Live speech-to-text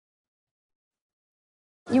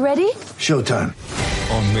You ready? Showtime.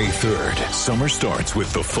 On May 3rd, summer starts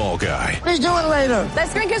with The Fall Guy. Let's do it later.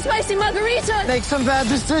 Let's drink a spicy margarita. Make some bad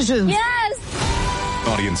decisions. Yes.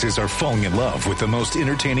 Audiences are falling in love with the most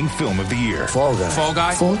entertaining film of the year. Fall Guy. Fall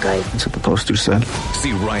Guy? Fall Guy. That's what the poster said.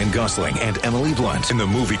 See Ryan Gosling and Emily Blunt in the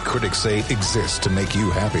movie critics say exists to make you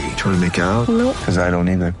happy. Trying to make it out? Nope. Because I don't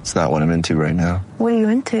either. It's not what I'm into right now. What are you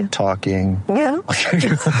into? Talking. Yeah.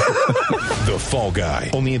 The Fall Guy.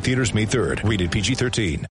 Only in theaters May 3rd. Rated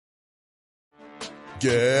PG-13.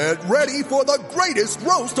 Get ready for the greatest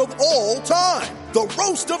roast of all time. The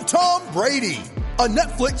Roast of Tom Brady. A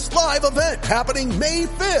Netflix live event happening May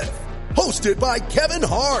 5th. Hosted by Kevin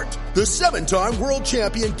Hart. The 7-time world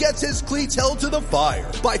champion gets his cleats held to the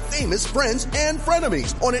fire by famous friends and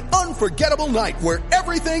frenemies on an unforgettable night where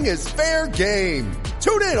everything is fair game.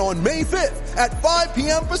 Tune in on May 5th at 5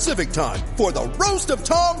 p.m. Pacific time for the Roast of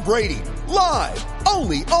Tom Brady. Live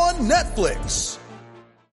only on Netflix.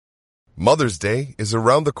 Mother's Day is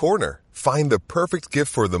around the corner. Find the perfect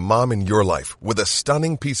gift for the mom in your life with a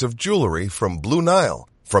stunning piece of jewelry from Blue Nile.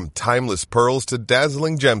 From timeless pearls to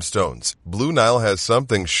dazzling gemstones, Blue Nile has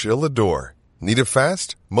something she'll adore. Need it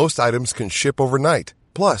fast? Most items can ship overnight.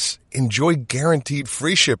 Plus, enjoy guaranteed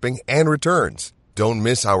free shipping and returns. Don't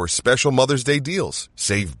miss our special Mother's Day deals.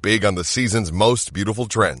 Save big on the season's most beautiful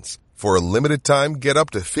trends. For a limited time, get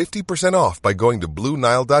up to 50% off by going to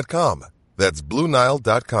BlueNile.com. That's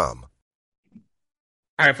BlueNile.com.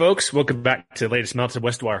 All right, folks, welcome back to the latest Mountain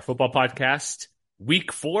West Wire Football Podcast,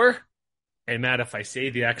 Week 4. And Matt, if I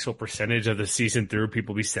say the actual percentage of the season through,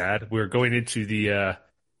 people will be sad. We're going into the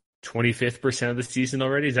 25th% of the season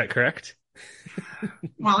already. Is that correct?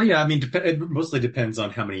 Well, yeah. I mean, it mostly depends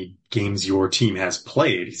on how many games your team has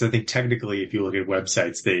played. Because I think technically, if you look at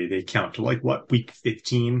websites, they count to week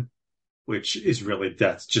 15, which is really,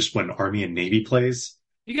 that's just when Army and Navy plays.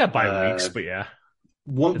 You got bye weeks, but yeah.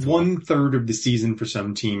 One third of the season for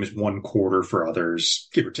some teams, 1 quarter for others,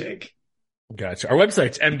 give or take. Gotcha. Our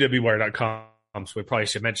website's mwwire.com, so we probably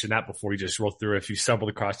should mention that before we just roll through. If you stumbled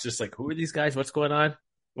across just like, who are these guys? What's going on?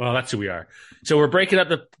 Well, that's who we are. So we're breaking up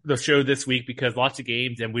the show this week because lots of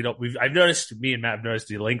games, and I've noticed, me and Matt have noticed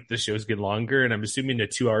the length of the show is getting longer, and I'm assuming the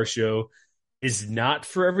 2-hour show is not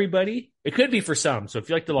for everybody. It could be for some. So if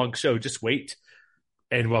you like the long show, just wait.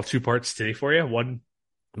 And we'll have 2 parts today for you. One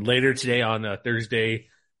later today on Thursday,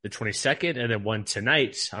 the 22nd, and then one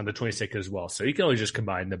tonight on the 22nd as well. So you can always just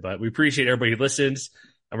combine them, but we appreciate everybody who listens.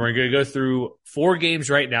 And we're going to go through 4 games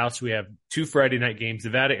right now. So we have 2 Friday night games: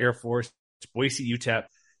 Nevada Air Force, Boise UTEP,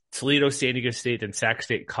 Toledo San Diego State, and Sac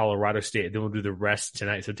State Colorado State. And then we'll do the rest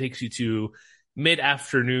tonight. So it takes you to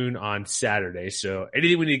mid-afternoon on Saturday. So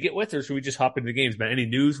anything we need to get with, or should we just hop into the games, man? Any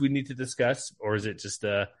news we need to discuss, or is it just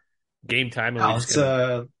game time? Let's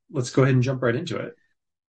go ahead and jump right into it.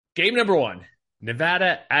 Game number 1,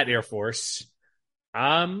 Nevada at Air Force.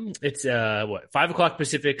 It's 5 o'clock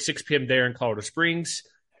Pacific, 6 p.m. there in Colorado Springs.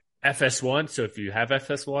 FS1. So if you have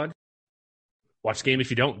FS1, watch the game. If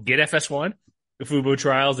you don't, get FS1. The Fubo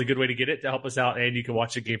trial is a good way to get it to help us out, and you can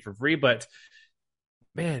watch the game for free. But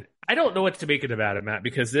man, I don't know what to make of Nevada, Matt,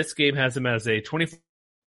 because this game has them as a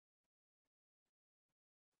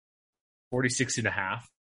 46.5.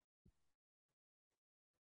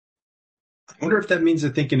 I wonder if that means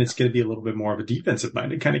they're thinking it's going to be a little bit more of a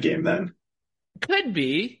defensive-minded kind of game then. Could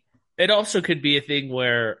be. It also could be a thing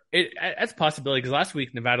where that's a possibility, because last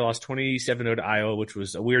week Nevada lost 27-0 to Iowa, which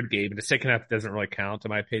was a weird game. And the second half doesn't really count, in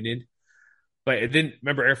my opinion. But then,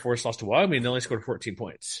 remember, Air Force lost to Wyoming, and they only scored 14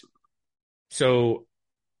 points. So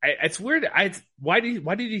it's weird. Why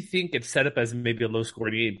did you think it's set up as maybe a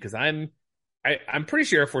low-scoring game? Because I'm pretty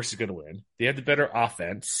sure Air Force is going to win. They have the better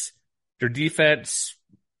offense. Their defense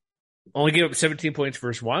only gave up 17 points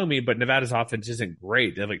versus Wyoming, but Nevada's offense isn't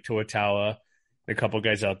great. They have like Tuatawa, a couple of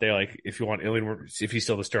guys out there. Like if you want Ilian, if he's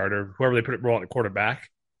still the starter, whoever they roll out at quarterback.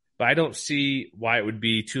 But I don't see why it would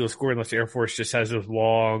be too low scoring unless Air Force just has those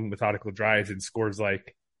long, methodical drives and scores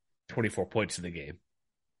like 24 points in the game.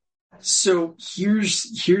 So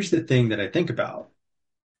here's the thing that I think about,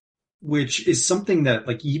 which is something that,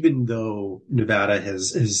 like, even though Nevada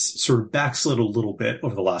has sort of backslid a little bit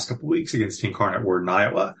over the last couple of weeks against Incarnate Word in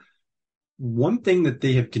Iowa, one thing that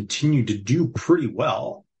they have continued to do pretty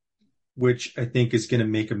well, which I think is going to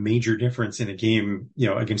make a major difference in a game,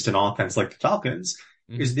 against an offense like the Falcons,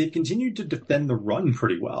 is they've continued to defend the run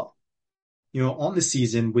pretty well. On the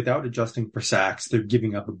season, without adjusting for sacks, they're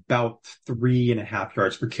giving up about 3.5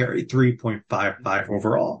 yards per carry, 3.55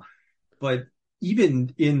 overall. But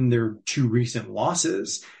even in their 2 recent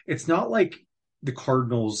losses, it's not like the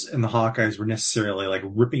Cardinals and the Hawkeyes were necessarily like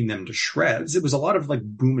ripping them to shreds. It was a lot of like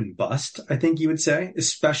boom and bust, I think you would say,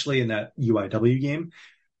 especially in that UIW game,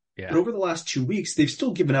 Yeah. But over the last 2 weeks, they've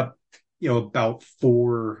still given up, about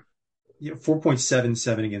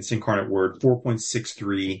 4.77 against Incarnate Word,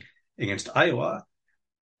 4.63 against Iowa.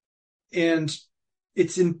 And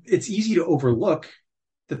it's easy to overlook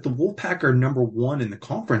that the Wolfpack are number one in the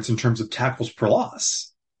conference in terms of tackles per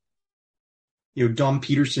loss. Dom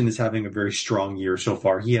Peterson is having a very strong year so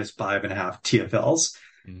far. He has 5.5 TFLs,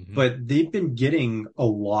 but they've been getting a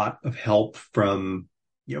lot of help from,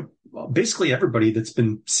 basically everybody that's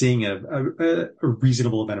been seeing a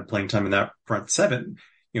reasonable amount of playing time in that front seven.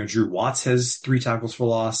 Drew Watts has 3 tackles for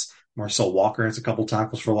loss. Marcel Walker has a couple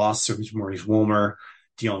tackles for loss. So he's Maurice Wilmer.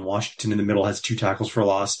 Dion Washington in the middle has 2 tackles for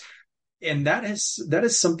loss. And that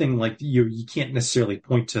is something like you can't necessarily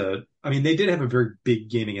point to. I mean, they did have a very big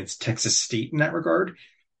game against Texas State in that regard,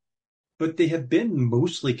 but they have been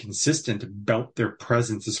mostly consistent about their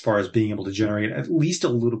presence as far as being able to generate at least a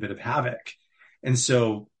little bit of havoc. And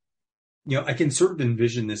so, I can sort of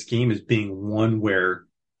envision this game as being one where,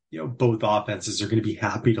 both offenses are going to be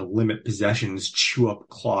happy to limit possessions, chew up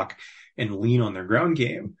clock, and lean on their ground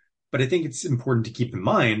game. But I think it's important to keep in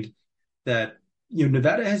mind that,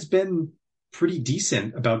 Nevada has been pretty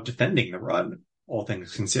decent about defending the run, all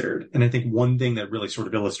things considered. And I think one thing that really sort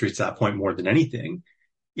of illustrates that point more than anything,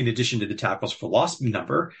 in addition to the tackles for loss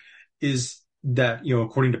number, is that,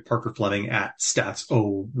 according to Parker Fleming at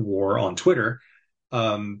StatsOWar on Twitter,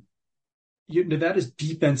 Nevada's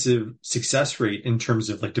defensive success rate in terms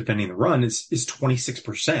of like defending the run is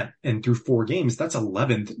 26%. And through 4 games, that's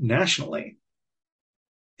 11th nationally.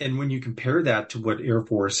 And when you compare that to what Air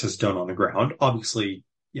Force has done on the ground, obviously,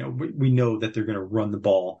 we know that they're going to run the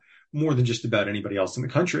ball more than just about anybody else in the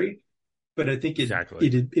country. But I think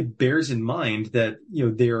it bears in mind that,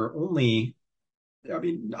 they're only,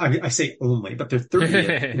 I say only, but they're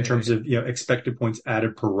 30th in terms of, expected points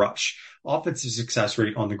added per rush. Offensive success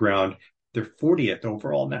rate on the ground, they're 40th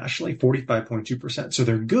overall nationally, 45.2%. So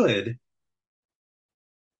they're good.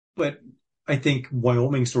 But I think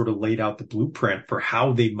Wyoming sort of laid out the blueprint for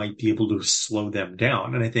how they might be able to slow them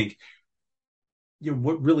down. And I think,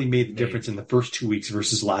 what really made the difference in the first 2 weeks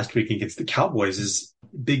versus last week against the Cowboys is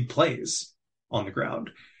big plays on the ground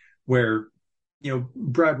where,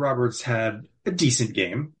 Brad Roberts had a decent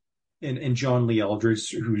game and John Lee Eldridge,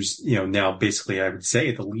 who's, now basically, I would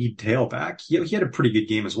say the lead tailback, he had a pretty good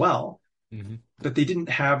game as well. But they didn't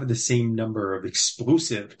have the same number of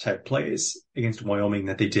explosive type plays against Wyoming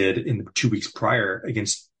that they did in the 2 weeks prior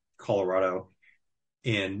against Colorado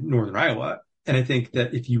and Northern Iowa. And I think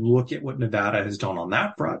that if you look at what Nevada has done on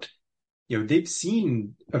that front, they've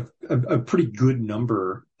seen a pretty good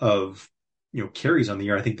number of, carries on the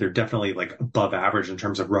year. I think they're definitely like above average in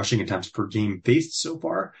terms of rushing attempts per game faced so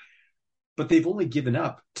far, but they've only given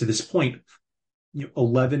up to this point,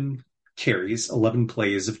 11 carries, 11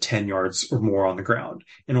 plays of 10 yards or more on the ground,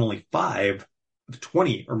 and only 5 of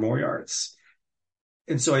 20 or more yards.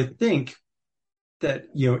 And so I think that,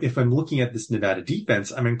 if I'm looking at this Nevada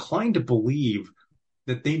defense, I'm inclined to believe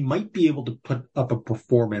that they might be able to put up a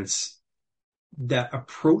performance that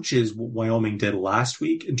approaches what Wyoming did last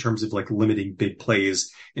week in terms of like limiting big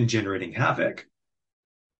plays and generating havoc.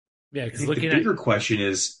 Yeah, because the bigger question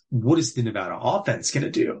is, what is the Nevada offense going to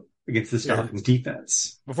do against this Falcons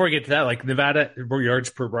defense? Before we get to that, like Nevada yards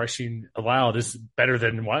per rushing allowed is better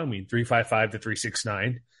than Wyoming, 355 to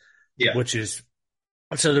 369. Yeah, which is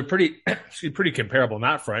so they're pretty comparable on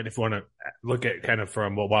that front. If you want to look at kind of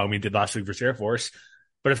from what Wyoming did last week versus Air Force,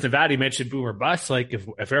 but if Nevada mentioned boom or bust, like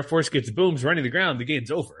if Air Force gets booms running the ground, the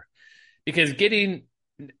game's over because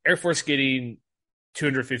Air Force getting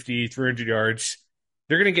 250, 300 yards.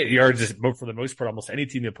 They're going to get yards for the most part. Almost any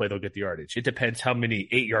team they play, they'll get the yardage. It depends how many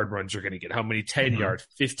 8-yard runs they're going to get, how many 10-yard,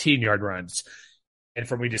 15-yard runs. And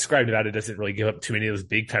from what we described about it, doesn't really give up too many of those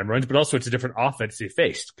big-time runs, but also it's a different offense they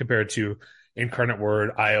faced compared to Incarnate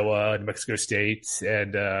Word, Iowa, New Mexico State,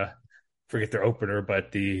 and forget their opener,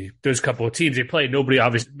 but those couple of teams they played,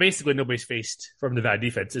 basically nobody's faced from Nevada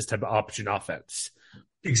defense this type of option offense.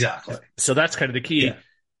 Exactly. So that's kind of the key,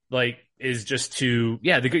 is just the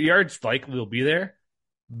good yards likely will be there.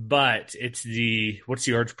 But it's what's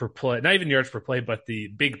the yards per play? Not even yards per play, but the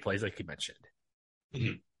big plays, like you mentioned.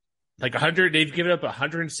 Like 100, they've given up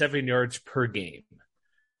 107 yards per game.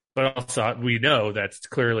 But also, we know that's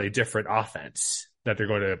clearly a different offense that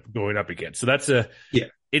they're going up against. So that's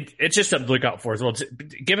it's just something to look out for as well.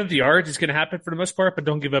 Give up the yards, it's going to happen for the most part, but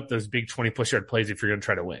don't give up those big 20-plus yard plays if you're going to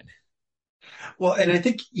try to win. Well, and I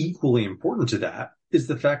think equally important to that is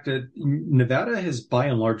the fact that Nevada has by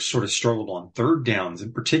and large sort of struggled on third downs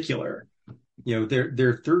in particular.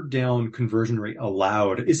 Their third down conversion rate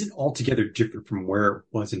allowed isn't altogether different from where it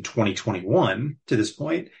was in 2021 to this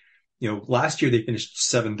point. last year they finished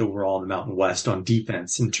 7th overall in the Mountain West on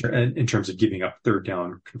defense in terms of giving up third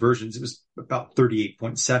down conversions. It was about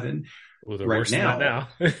 38.7. Well, they're right worse now. than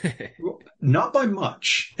that now. Not by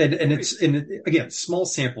much. And again, small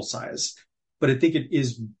sample size, but I think it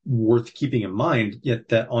is worth keeping in mind yet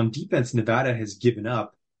that on defense, Nevada has given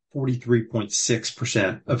up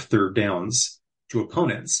 43.6% of third downs to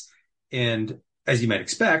opponents. And as you might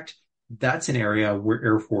expect, that's an area where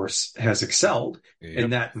Air Force has excelled. Yep.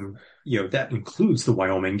 And that includes the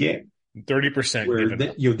Wyoming game. 30%.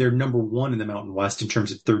 Where they're number one in the Mountain West in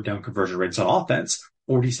terms of third down conversion rates on offense,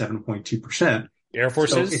 47.2%. Air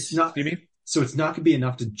Force is? You mean? So it's not going to be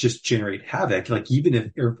enough to just generate havoc. Like even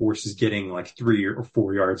if Air Force is getting like 3 or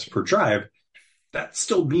 4 yards per drive, that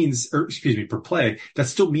still means, per play, that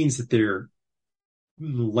still means that they're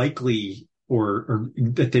likely or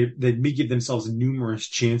that they may give themselves numerous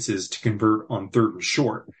chances to convert on third and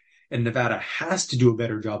short. And Nevada has to do a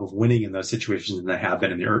better job of winning in those situations than they have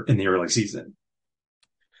been in the early season.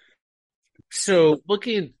 So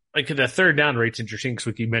looking like the third down rate's interesting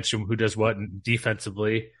because you mentioned who does what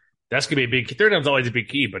defensively. That's going to be a big third down's always a big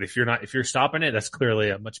key, but if you're stopping it, that's clearly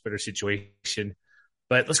a much better situation.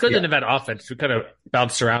 But let's go to the Nevada offense. We kind of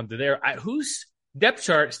bounced around to there. Whose depth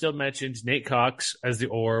chart still mentions Nate Cox as the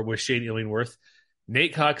or with Shane Illingworth.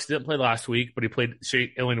 Nate Cox didn't play last week, but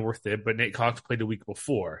Shane Illingworth did, but Nate Cox played the week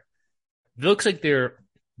before. It looks like they're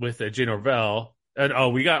with Jay Norvell.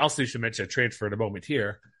 And we also should mention a transfer in a moment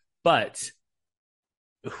here. But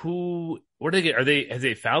where did they get? Have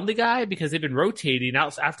they found the guy? Because they've been rotating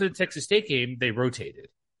out after the Texas State game, they rotated.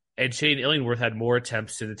 And Shane Illingworth had more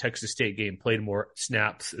attempts in the Texas State game, played more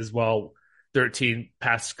snaps as well. 13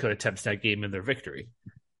 pass attempts that game in their victory.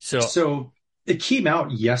 So it came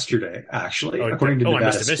out yesterday, actually, according to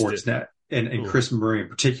Nevada Sportsnet and Chris Murray in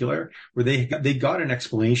particular, where they got an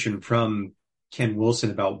explanation from Ken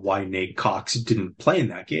Wilson about why Nate Cox didn't play in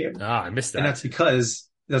that game. I missed that. And that's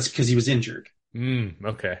because he was injured.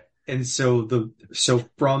 Okay. And so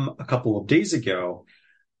from a couple of days ago,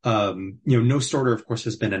 no starter, of course,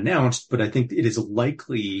 has been announced, but I think it is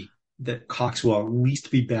likely that Cox will at least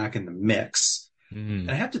be back in the mix. And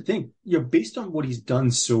I have to think, based on what he's done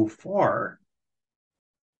so far,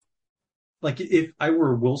 like if I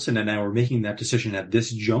were Wilson and I were making that decision at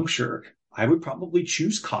this juncture, I would probably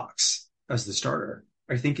choose Cox as the starter.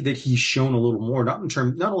 I think that he's shown a little more, not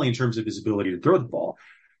only in terms of his ability to throw the ball,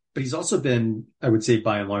 but he's also been, I would say,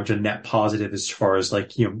 by and large, a net positive as far as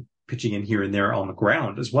pitching in here and there on the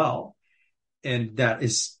ground as well. And that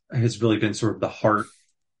has really been sort of the heart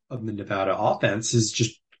of the Nevada offense, is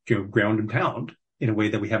just ground and pound in a way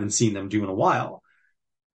that we haven't seen them do in a while.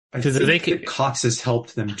 I think that Cox has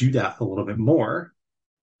helped them do that a little bit more.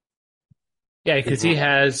 Yeah, because he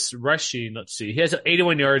has rushing, he has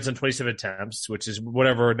 81 yards on 27 attempts, which is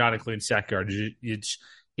whatever, not including sack yards.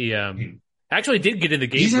 He actually did get in the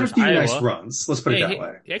game. He's had a few Iowa. Nice runs. Let's put it that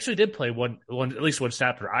way. He actually did play at least one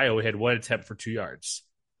snap for Iowa. He had one attempt for 2 yards.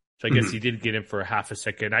 So I guess he did get in for a half a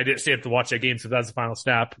second. I didn't stay up to watch that game, so that's the final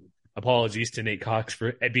snap. Apologies to Nate Cox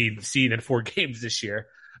for being seen in 4 games this year.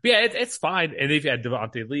 But yeah, it's fine. And they've had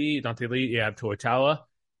Dante Lee, you have Tuatawa.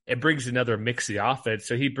 It brings another mix of the offense.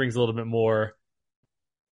 So he brings a little bit more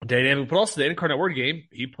dynamic. But also the Incarnate Word game,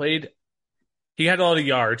 he had a lot of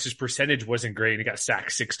yards. His percentage wasn't great. He got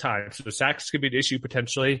sacked 6 times. So sacks could be an issue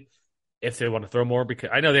potentially if they want to throw more,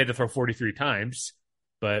 because I know they had to throw 43 times,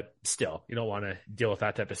 but still, you don't want to deal with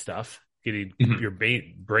that type of stuff, getting your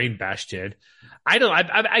brain bashed in.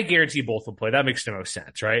 I guarantee both will play. That makes the most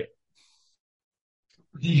sense, right?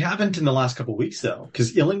 He haven't in the last couple of weeks, though,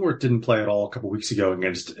 because Illingworth didn't play at all a couple of weeks ago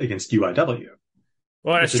against UIW.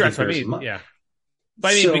 Well, that's what I mean. Yeah.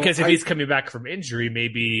 But because if he's coming back from injury,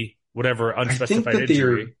 maybe whatever unspecified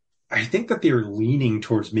injury. I think that they're leaning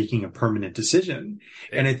towards making a permanent decision.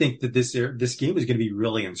 And I think that this game is going to be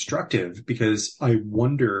really instructive, because I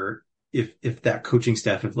wonder if that coaching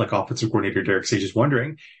staff, if offensive coordinator Derek Sage is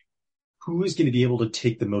wondering who is going to be able to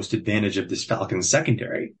take the most advantage of this Falcons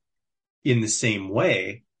secondary in the same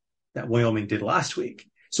way that Wyoming did last week.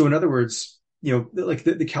 So in other words,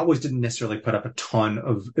 the Cowboys didn't necessarily put up a ton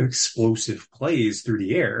of explosive plays through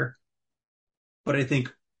the air, but I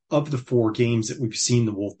think of the 4 games that we've seen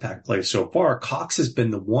the Wolfpack play so far, Cox has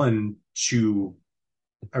been the one to,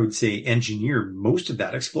 I would say, engineer most of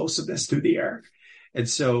that explosiveness through the air. And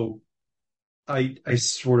so I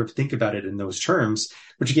sort of think about it in those terms,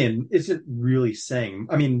 which again, isn't really saying,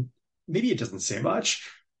 I mean, maybe it doesn't say much,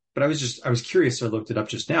 but I was curious. So I looked it up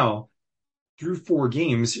just now. Through 4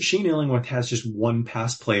 games, Shane Illingworth has just 1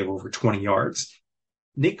 pass play of over 20 yards.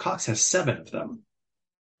 Nate Cox has 7 of them,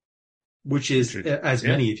 which is as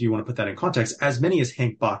many, if you want to put that in context, as many as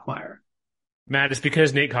Hank Bachmeier. Matt, it's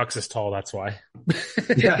because Nate Cox is tall. That's why.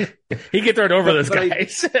 Yeah. He can throw it over those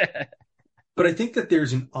guys. But I think that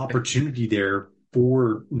there's an opportunity there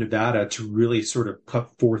for Nevada to really sort of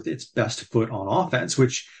put forth its best foot on offense,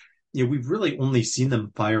 which, we've really only seen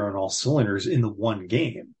them fire on all cylinders in the one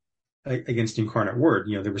game against Incarnate Word.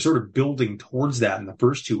 They were sort of building towards that in the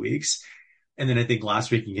first 2 weeks. And then I think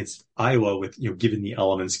last week against Iowa with, given the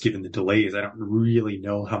elements, given the delays, I don't really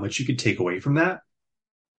know how much you could take away from that.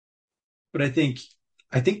 But I think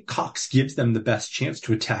Cox gives them the best chance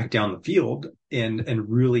to attack down the field and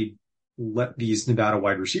really let these Nevada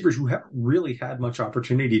wide receivers who haven't really had much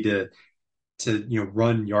opportunity to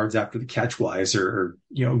run yards after the catch wise or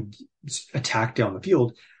attack down the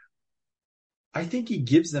field. I think he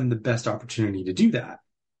gives them the best opportunity to do that.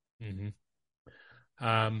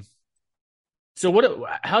 Mm-hmm. So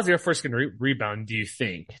how's Air Force going to rebound, do you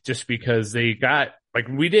think? Just because they got,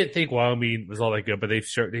 we didn't think Wyoming was all that good, but they've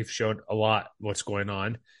shown a lot what's going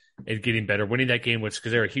on and getting better. Winning that game was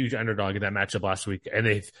because they were a huge underdog in that matchup last week, and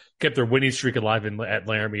they've kept their winning streak alive at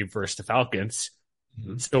Laramie versus the Falcons.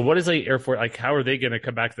 Mm-hmm. So what is Air Force, how are they going to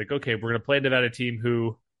come back? Okay, we're going to play a Nevada team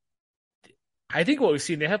who I think what we've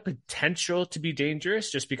seen, they have potential to be dangerous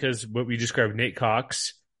just because what we described, Nate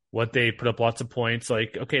Cox, what they put up lots of points.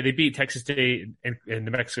 They beat Texas State and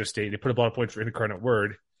New Mexico State. They put up a lot of points for Incarnate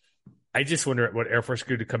Word. I just wonder what Air Force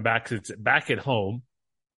could do to come back because it's back at home.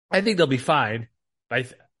 I think they'll be fine.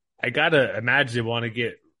 But I got to imagine they want to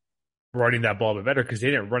get running that ball a bit better because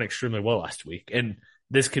they didn't run extremely well last week. And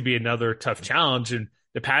this could be another tough challenge. And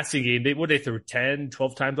the passing game, they threw 10,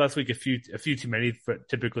 12 times last week, a few too many, but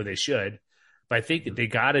typically they should. But I think they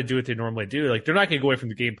got to do what they normally do. They're not going to go away from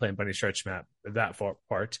the game plan by any stretch, Matt, that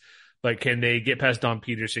part. But can they get past Don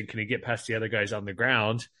Peterson? Can they get past the other guys on the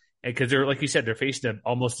ground? And because they're, like you said, they're facing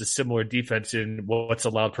almost a similar defense in what's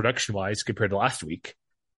allowed production-wise compared to last week.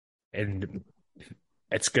 And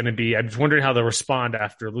it's going to be – I'm just wondering how they'll respond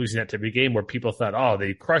after losing that type of game where people thought,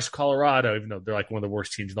 they crushed Colorado, even though they're one of the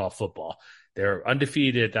worst teams in all football. They're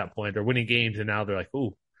undefeated at that point. They're winning games, and now they're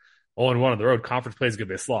 0-1 on the road. Conference play is going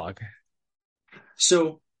to be a slog.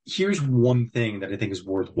 So here's one thing that I think is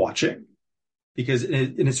worth watching because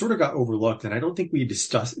it sort of got overlooked, and I don't think we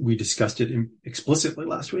discussed it explicitly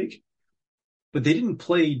last week, but they didn't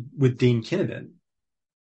play with Dane Kinnaman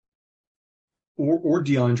or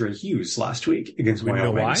DeAndre Hughes last week against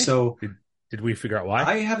Wyoming. Know why? So did we figure out why?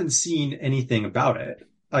 I haven't seen anything about it.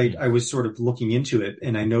 I was sort of looking into it,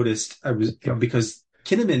 and I noticed because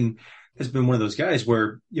Kinnaman has been one of those guys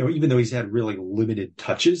where, even though he's had really limited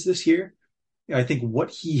touches this year, I think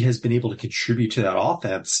what he has been able to contribute to that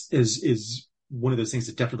offense is one of those things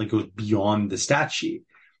that definitely goes beyond the stat sheet.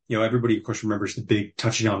 Everybody, of course, remembers the big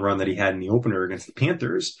touchdown run that he had in the opener against the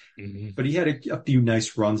Panthers, but he had a few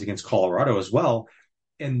nice runs against Colorado as well.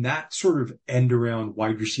 And that sort of end around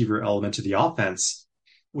wide receiver element to the offense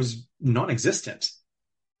was non-existent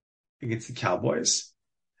against the Cowboys.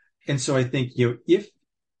 And so I think, if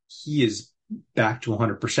he is back to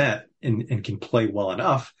 100% and can play well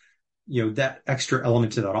enough, that extra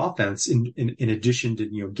element to that offense in addition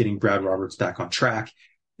to, getting Brad Roberts back on track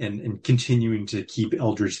and continuing to keep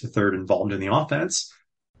Eldridge III involved in the offense.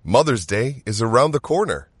 Mother's Day is around the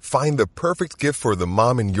corner. Find the perfect gift for the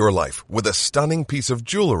mom in your life with a stunning piece of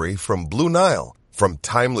jewelry from Blue Nile. From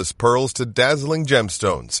timeless pearls to dazzling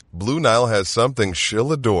gemstones, Blue Nile has something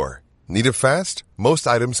she'll adore. Need it fast? Most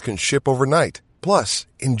items can ship overnight. Plus,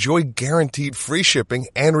 enjoy guaranteed free shipping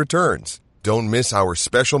and returns. Don't miss our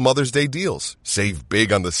special Mother's Day deals. Save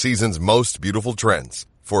big on the season's most beautiful trends.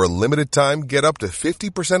 For a limited time, get up to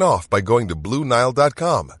 50% off by going to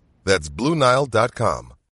BlueNile.com. That's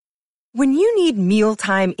BlueNile.com. When you need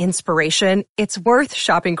mealtime inspiration, it's worth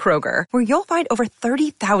shopping Kroger, where you'll find over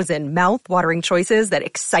 30,000 mouth-watering choices that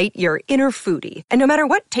excite your inner foodie. And no matter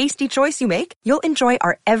what tasty choice you make, you'll enjoy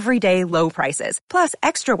our everyday low prices, plus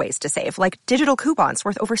extra ways to save, like digital coupons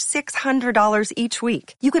worth over $600 each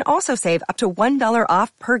week. You can also save up to $1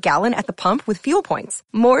 off per gallon at the pump with fuel points.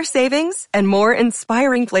 More savings and more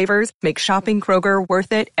inspiring flavors make shopping Kroger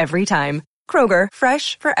worth it every time. Kroger,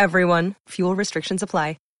 fresh for everyone. Fuel restrictions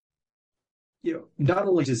apply. Not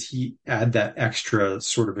only does he add that extra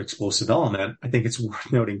sort of explosive element, I think it's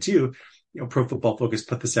worth noting too, Pro Football Focus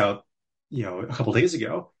put this out, a couple days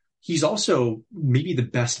ago. He's also maybe the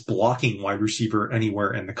best blocking wide receiver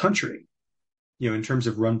anywhere in the country. In terms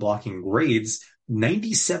of run blocking grades,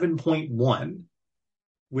 97.1,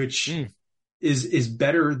 which is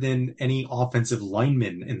better than any offensive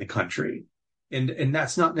lineman in the country. And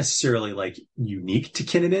that's not necessarily unique to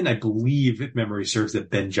Kinnaman. I believe, if memory serves, that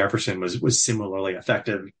Ben Jefferson was similarly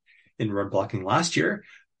effective in run blocking last year.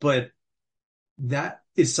 But that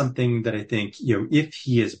is something that I think, if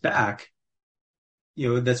he is back,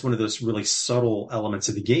 that's one of those really subtle elements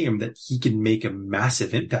of the game that he can make a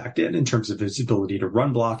massive impact in terms of his ability to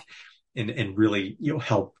run block and really,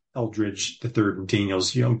 help Eldridge the third and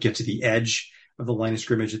Daniels, get to the edge of the line of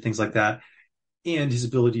scrimmage and things like that. And his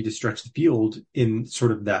ability to stretch the field in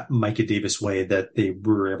sort of that Micah Davis way that they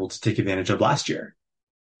were able to take advantage of last year.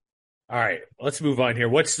 All right, let's move on here.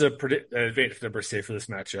 What's the advantage number say for this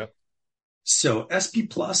matchup? So SP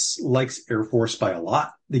Plus likes Air Force by a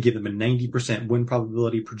lot. They give them a 90% win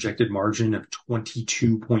probability, projected margin of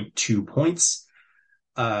 22.2 points.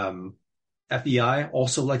 FEI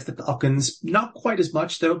also likes the Falcons, not quite as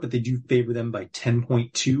much though, but they do favor them by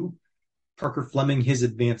 10.2. Parker Fleming, his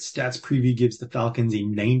advanced stats preview gives the Falcons a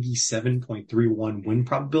 97.31 win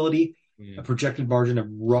probability, a projected margin of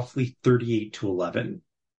roughly 38-11.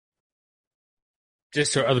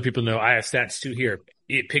 Just so other people know, I have stats too here.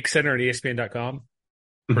 Pick Center and ESPN.com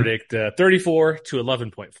predict 34 to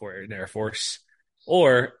 11.4 in Air Force.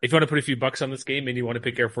 Or if you want to put a few bucks on this game and you want to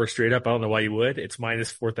pick Air Force straight up, I don't know why you would. It's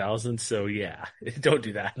minus 4,000. So yeah, don't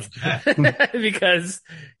do that because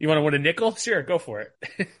you want to win a nickel. Sure, go for it.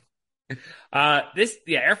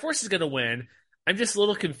 Air Force is going to win. I'm just a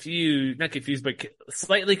little confused, not confused, but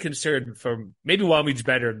slightly concerned from maybe Wyoming's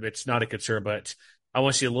better. It's not a concern, but I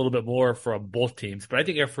want to see a little bit more from both teams. But I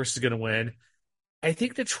think Air Force is going to win. I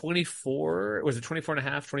think the 24 and a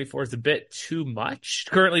half, 24 is a bit too much.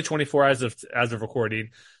 Currently 24 as of recording.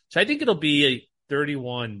 So I think it'll be a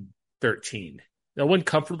 31-13. They'll win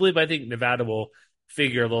comfortably, but I think Nevada will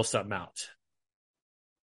figure a little something out.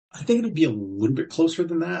 I think it'll be a little bit closer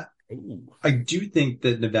than that. Ooh. I do think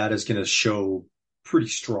that Nevada is going to show pretty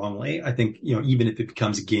strongly. I think, even if it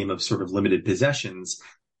becomes a game of sort of limited possessions,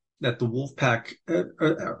 that the Wolfpack,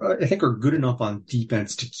 I think, are good enough on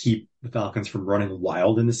defense to keep the Falcons from running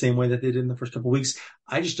wild in the same way that they did in the first couple of weeks.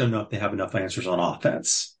 I just don't know if they have enough answers on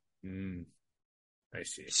offense. I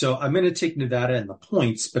see. So I'm going to take Nevada and the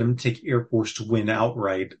points, but I'm going to take Air Force to win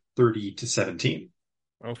outright 30-17.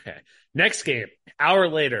 Okay. Next game, hour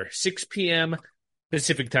later, 6 p.m.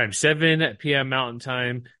 Pacific time, 7 p.m. Mountain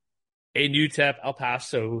time in UTEP, El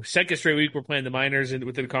Paso. Second straight week we're playing the Miners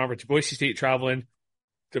within the conference. Boise State traveling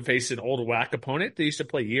to face an old whack opponent they used to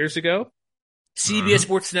play years ago. CBS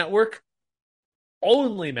Sports Network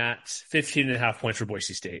only matched 15.5 points for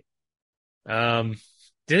Boise State. Didn't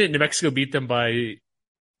New Mexico beat them by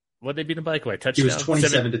what they beat them by? Like, what, touchdown? It was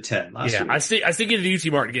 27-10 last week. I was thinking of the UT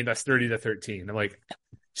Martin game, that's 30-13. I'm like,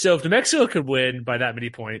 so if New Mexico could win by that many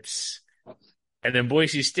points, and then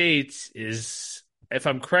Boise State is, if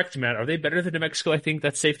I'm correct, Matt, are they better than New Mexico? I think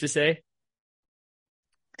that's safe to say.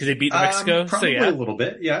 Because they beat New Mexico? Probably so, yeah. A little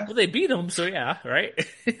bit, yeah. Well, they beat them, so yeah, right?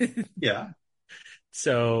 Yeah.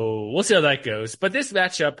 So we'll see how that goes. But this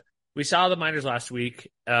matchup, we saw the Miners last week.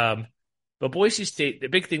 But Boise State, the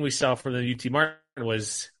big thing we saw from the UT Martin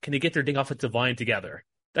was, can they get their dang offensive line together?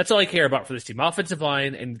 That's all I care about for this team. Offensive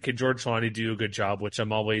line, and can George Solani do a good job, which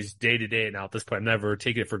I'm always day-to-day now at this point. I'm never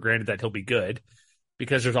taking it for granted that he'll be good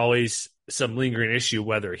because there's always some lingering issue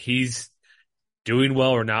whether he's doing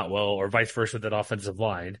well or not well, or vice versa with that offensive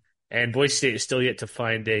line. And Boise State is still yet to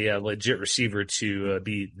find a legit receiver to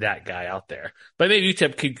be that guy out there. But maybe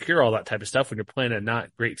UTEP can cure all that type of stuff when you're playing a not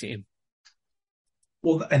great team.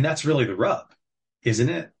 Well, and that's really the rub, isn't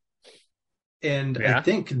it? And yeah. I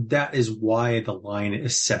think that is why the line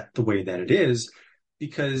is set the way that it is,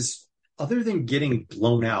 because other than getting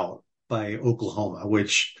blown out by Oklahoma,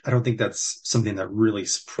 which I don't think that's something that really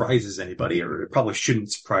surprises anybody, or it probably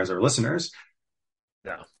shouldn't surprise our listeners.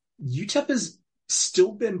 No. UTEP has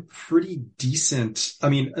still been pretty decent. I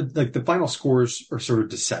mean, like the final scores are sort of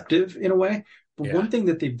deceptive in a way, but one thing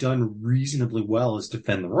that they've done reasonably well is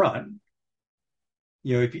defend the run.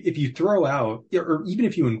 You know, if you throw out, or even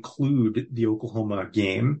if you include the Oklahoma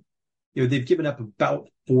game, you know, they've given up about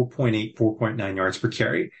 4.8, 4.9 yards per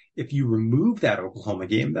carry. If you remove that Oklahoma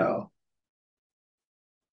game, though,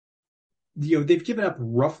 you know, they've given up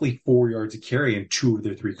roughly 4 yards a carry in 2 of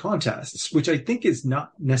their 3 contests, which I think is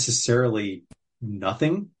not necessarily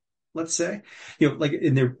nothing, let's say. You know, like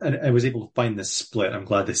in there, I was able to find this split. I'm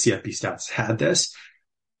glad the CFB stats had this.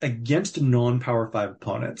 Against non-Power 5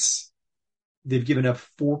 opponents, they've given up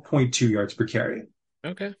 4.2 yards per carry.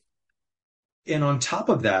 Okay. And on top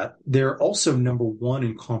of that, they're also number 1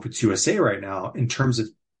 in Conference USA right now in terms of,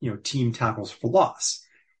 you know, team tackles for loss.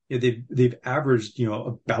 You know, they've averaged, you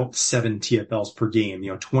know, about 7 TFLs per game,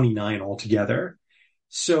 you know, 29 altogether.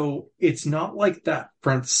 So it's not like that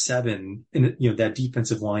front 7 and, you know, that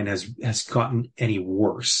defensive line has gotten any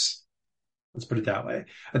worse. Let's put it that way.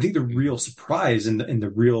 I think the real surprise and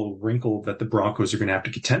the real wrinkle that the Broncos are going to have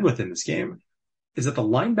to contend with in this game is that the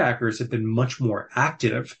linebackers have been much more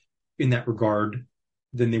active in that regard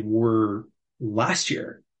than they were last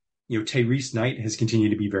year. Tyrese Knight has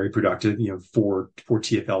continued to be very productive, four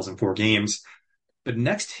TFLs in 4 games. But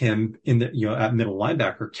next to him in the, at middle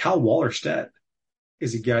linebacker, Cal Wallerstedt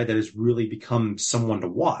is a guy that has really become someone to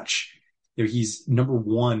watch. He's number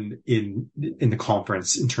 1 in the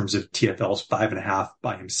conference in terms of TFLs, 5.5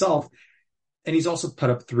 by himself. And he's also put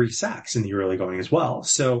up 3 sacks in the early going as well.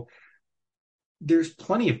 So there's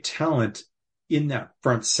plenty of talent in that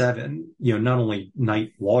front 7, not only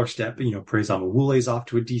Knight, Wallerstedt, but, Prezan Mawule's off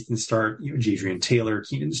to a decent start, Jadrian Taylor,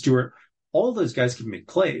 Keenan Stewart, all those guys can make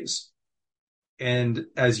plays. And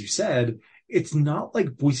as you said, it's not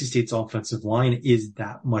like Boise State's offensive line is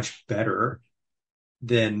that much better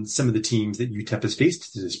than some of the teams that UTEP has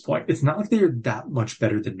faced to this point. It's not like they're that much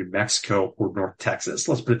better than New Mexico or North Texas.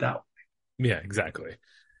 Let's put it that way. Yeah, exactly.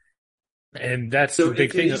 And that's so the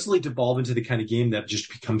big thing. It easily devolve into the kind of game that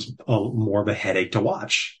just becomes more of a headache to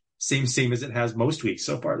watch. Same as it has most weeks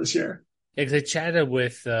so far this year. Yeah, because I chatted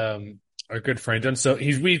with our good friend, and so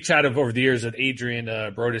we chatted over the years with Adrian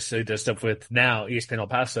Brodus, who does stuff with now ESPN El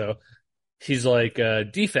Paso. He's like,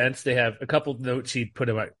 defense, they have a couple notes he put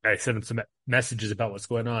in. I sent him some messages about what's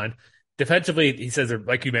going on. Defensively, he says,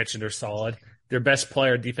 like you mentioned, they're solid. Their best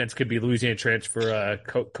player on defense could be Louisiana transfer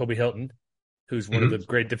Kobe Hilton, who's one of the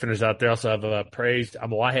great defenders out there. Also have praised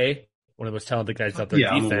Amawahe, one of the most talented guys out there.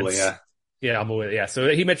 Yeah, defense. Amawale, Yeah. So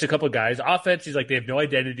he mentioned a couple of guys. Offense, he's like, they have no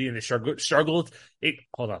identity and they struggled.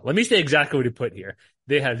 Hold on. Let me say exactly what he put here.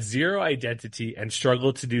 They have zero identity and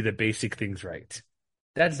struggle to do the basic things right.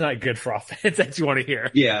 That's not good for offense that you want to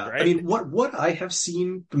hear. Yeah. Right? I mean, what I have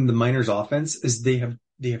seen from the Miners offense is they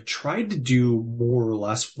have tried to do more or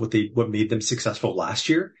less what made them successful last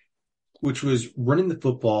year, which was running the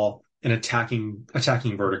football and attacking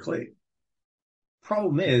vertically.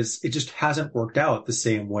 Problem is, it just hasn't worked out the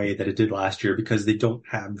same way that it did last year because they don't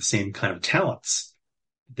have the same kind of talents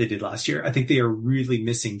they did last year. I think they are really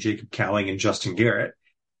missing Jacob Cowing and Justin Garrett.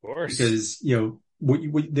 Of course. Because,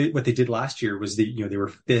 what they did last year was they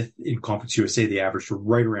were 5th in Conference USA. They averaged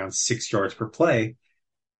right around 6 yards per play.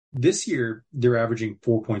 This year, they're averaging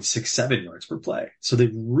 4.67 yards per play. So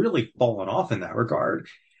they've really fallen off in that regard.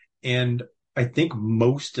 And I think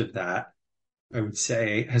most of that, I would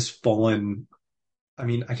say, has fallen. I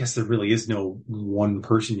mean, I guess there really is no one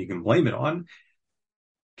person you can blame it on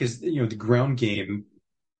because, the ground game,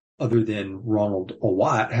 other than Ronald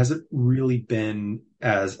Awat, hasn't really been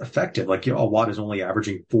as effective. Like, Awat is only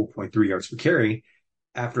averaging 4.3 yards per carry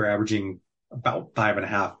after averaging about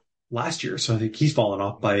 5.5 last year. So I think he's fallen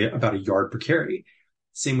off by about a yard per carry.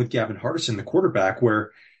 Same with Gavin Hardison, the quarterback,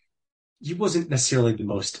 where he wasn't necessarily the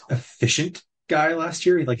most efficient guy last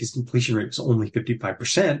year. Like, his completion rate was only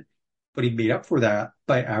 55%, but he made up for that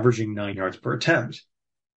by averaging 9 yards per attempt.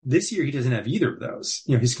 This year, he doesn't have either of those.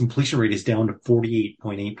 His completion rate is down to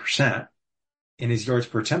 48.8%, and his yards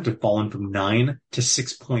per attempt have fallen from 9 to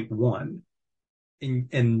 6.1.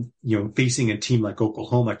 And facing a team like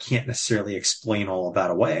Oklahoma can't necessarily explain all of that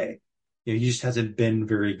away. He just hasn't been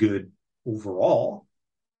very good overall.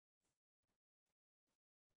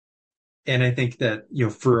 And I think that,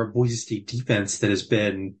 for a Boise State defense that has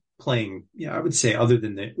been playing, I would say, other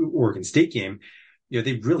than the Oregon State game,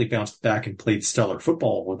 they've really bounced back and played stellar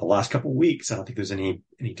football over the last couple of weeks. I don't think there's any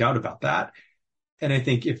doubt about that. And I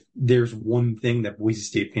think if there's one thing that Boise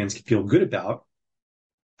State fans can feel good about,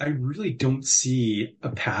 I really don't see a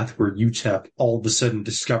path where UTEP all of a sudden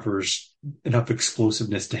discovers enough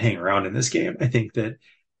explosiveness to hang around in this game. I think that,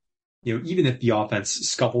 even if the offense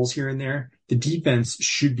scuffles here and there, the defense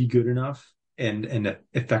should be good enough and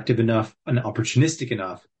effective enough and opportunistic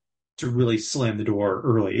enough to really slam the door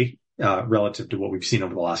early. Relative to what we've seen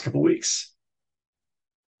over the last couple of weeks.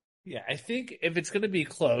 Yeah, I think if it's going to be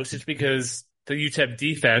close, it's because the UTEP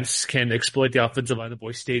defense can exploit the offensive line of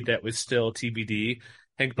Boise State that was still TBD.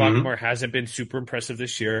 Hank Bachmar hasn't been super impressive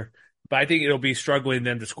this year, but I think it'll be struggling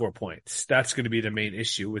them to score points. That's going to be the main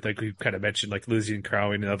issue with, like we've kind of mentioned, like Luzian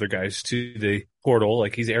Crowing and other guys to the portal.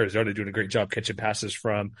 Like, he's Arizona doing a great job catching passes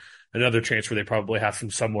from another transfer they probably have from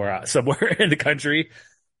somewhere in the country.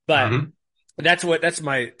 But that's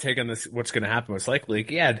my take on this. What's going to happen most likely?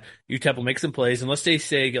 Yeah, UTEP will make some plays unless they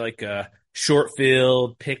say like a short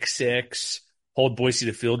field, pick six, hold Boise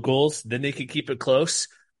to field goals. Then they can keep it close.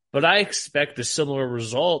 But I expect a similar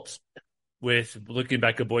result with looking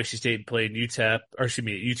back at Boise State playing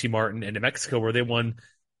UT Martin and New Mexico, where they won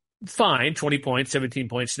fine, 20 points, 17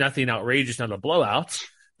 points, nothing outrageous, not a blowout.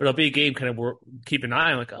 But it'll be a game kind of keep an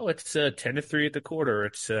eye on, like, it's 10-3 at the quarter.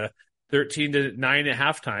 It's 13-9 at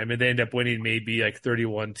halftime, and they end up winning maybe like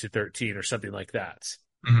 31-13 or something like that.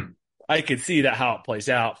 I could see that how it plays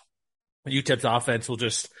out. UTEP's offense will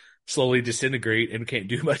just slowly disintegrate and can't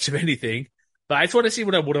do much of anything. But I just want to see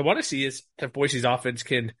what I want to see is if Boise's offense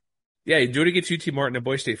can, do it against UT Martin and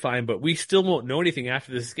Boise State, fine, but we still won't know anything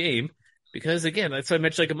after this game because, again, that's what I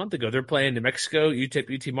mentioned like a month ago. They're playing New Mexico,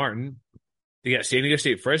 UTEP, UT Martin. They got San Diego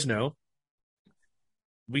State, Fresno.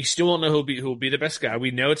 We still won't know who will be the best guy.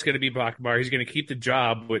 We know it's going to be Bachmar. He's going to keep the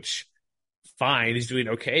job, which, fine, he's doing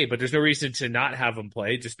okay, but there's no reason to not have him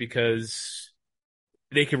play just because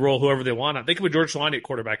they can roll whoever they want. They could put George Solani at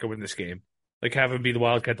quarterback and win this game. Like, have him be the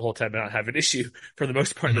Wildcat the whole time and not have an issue for the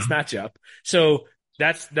most part in this matchup. So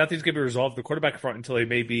nothing's going to be resolved the quarterback front until they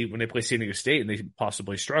maybe when they play San Diego State and they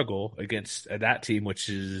possibly struggle against that team, which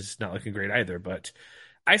is not looking great either. But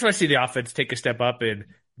I just want to see the offense take a step up and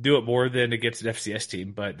do it more than against an FCS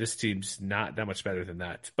team, but this team's not that much better than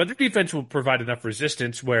that. But the defense will provide enough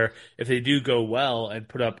resistance where if they do go well and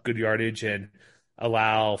put up good yardage and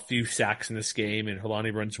allow a few sacks in this game and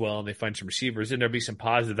Helani runs well and they find some receivers, then there'll be some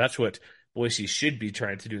positive. That's what Boise should be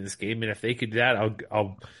trying to do in this game. And if they could do that,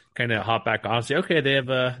 I'll kind of hop back on and say, okay, they have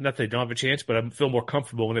not that they don't have a chance, but I feel more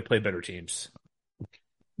comfortable when they play better teams.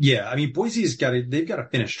 Yeah, I mean, Boise's they've got to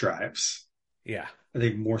finish drives. Yeah. I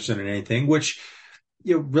think more so than anything, which,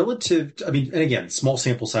 relative to, and again, small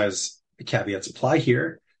sample size caveats apply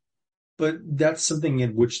here, but that's something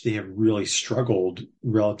in which they have really struggled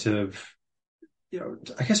relative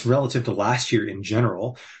to last year in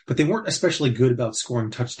general, but they weren't especially good about scoring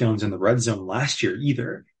touchdowns in the red zone last year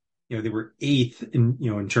either. They were 8th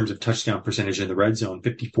in terms of touchdown percentage in the red zone,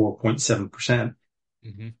 54.7%.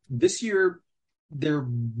 Mm-hmm. This year, they're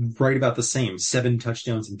right about the same, 7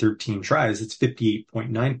 touchdowns and 13 tries. It's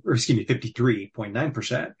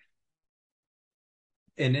 53.9%.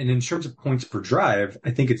 And in terms of points per drive,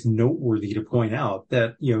 I think it's noteworthy to point out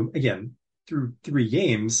that, again, through 3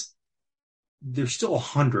 games, they're still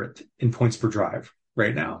 100th in points per drive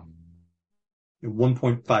right now.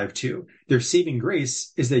 1.52. Their saving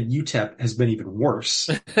grace is that UTEP has been even worse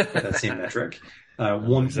at that same metric.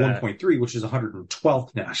 1.3, which is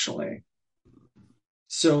 112th nationally.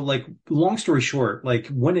 So, long story short,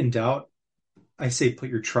 when in doubt, I say put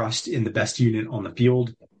your trust in the best unit on the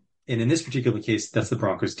field. And in this particular case, that's the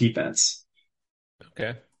Broncos defense.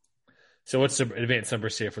 Okay. So what's the advanced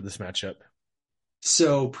numbers here for this matchup?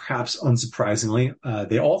 So perhaps unsurprisingly,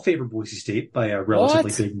 they all favor Boise State by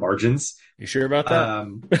relatively big margins. You sure about that?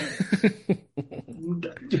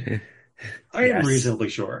 I am reasonably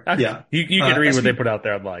sure. Okay. Yeah. You can read what they put out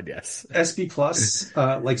there online, yes. SB Plus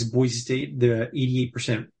likes Boise State, the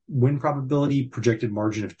 88% win probability, projected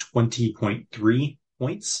margin of 20.3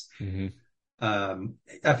 points. Mm-hmm.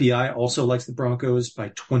 FEI also likes the Broncos by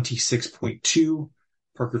 26.2.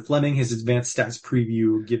 Parker Fleming, his advanced stats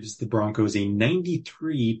preview, gives the Broncos a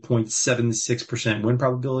 93.76% win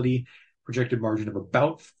probability, projected margin of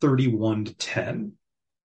about 31-10.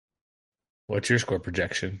 What's your score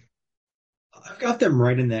projection? I've got them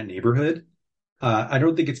right in that neighborhood. I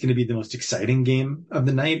don't think it's going to be the most exciting game of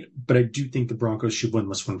the night, but I do think the Broncos should win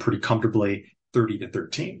this one pretty comfortably,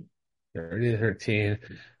 30-13. 30-13.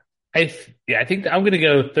 I think I'm going to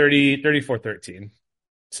go 34-13.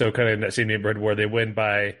 So kind of in that same neighborhood where they win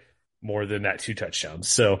by more than that 2 touchdowns.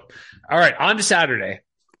 So, all right, on to Saturday.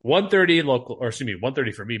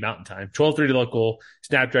 1:30 for me, Mountain Time. 12:30 local,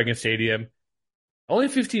 Snapdragon Stadium. Only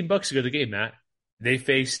 $15 to go to the game, Matt. They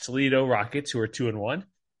face Toledo Rockets, who are 2-1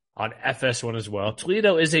 on FS1 as well.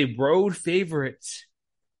 Toledo is a road favorite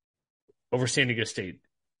over San Diego State.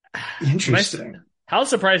 Interesting. How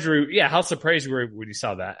surprised were you? Yeah, how surprised were you when you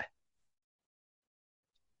saw that?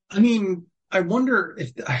 I mean, I wonder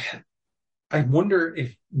if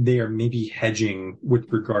they are maybe hedging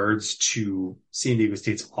with regards to San Diego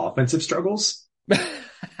State's offensive struggles. But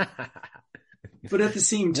at the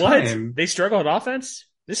same time, what? They struggle on offense?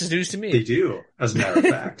 This is news to me. They do, as a matter of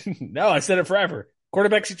fact. No, I said it forever.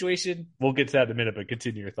 Quarterback situation, we'll get to that in a minute, but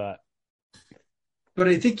continue your thought. But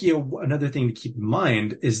I think, another thing to keep in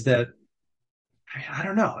mind is that, I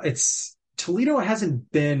don't know, Toledo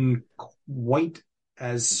hasn't been quite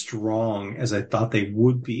as strong as I thought they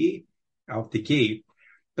would be out the gate.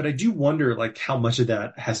 But I do wonder, how much of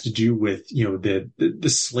that has to do with, the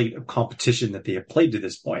slate of competition that they have played to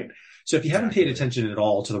this point. So if you haven't paid attention at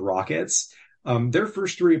all to the Rockets, their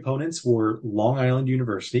first 3 opponents were Long Island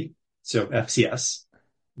University, so FCS,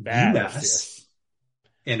 UMass,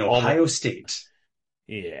 and Ohio State.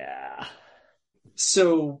 Yeah.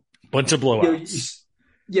 So bunch of blowouts.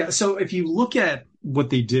 So if you look at what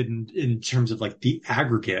they did in terms of the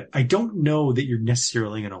aggregate, I don't know that you're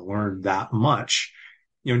necessarily going to learn that much.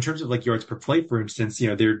 In terms of yards per play, for instance,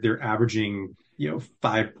 they're averaging,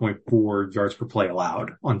 5.4 yards per play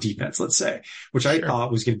allowed on defense, let's say, which I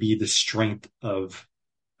thought was going to be the strength of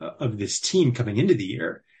this team coming into the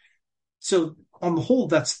year. So on the whole,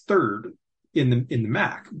 that's third in the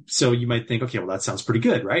MAC. So you might think, okay, well, that sounds pretty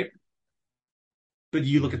good, right? But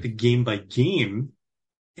you look at the game by game,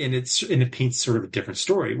 and it paints sort of a different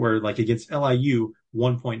story, where like against LIU,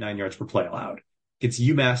 1.9 yards per play allowed. Against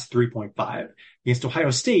UMass, 3.5. Against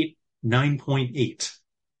Ohio State, 9.8.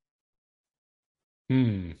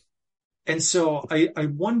 And so I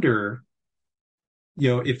wonder,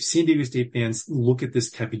 if San Diego State fans look at this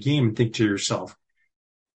type of game and think to yourself,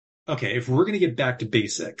 okay, if we're going to get back to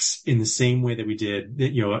basics in the same way that we did,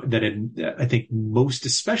 that had, I think most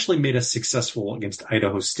especially made us successful against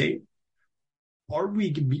Idaho State, are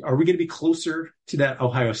we going to be closer to that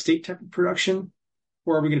Ohio State type of production,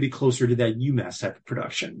 or are we going to be closer to that UMass type of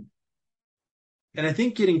production? And I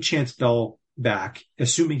think getting Chance Bell back,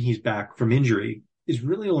 assuming he's back from injury, is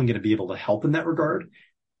really only going to be able to help in that regard.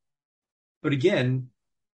 But again,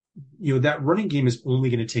 that running game is only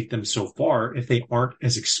going to take them so far if they aren't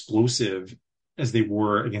as explosive as they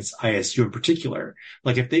were against ISU in particular.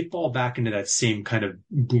 Like if they fall back into that same kind of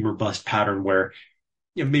boomer bust pattern where,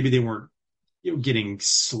 maybe they weren't, getting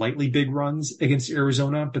slightly big runs against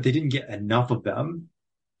Arizona, but they didn't get enough of them,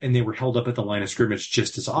 and they were held up at the line of scrimmage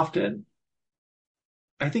just as often.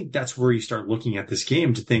 I think that's where you start looking at this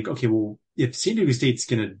game to think, okay, well, if San Diego State's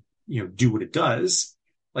going to, do what it does,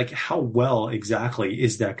 like how well exactly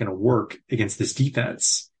is that going to work against this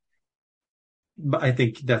defense? But I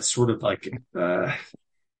think that's sort of like,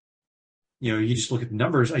 you just look at the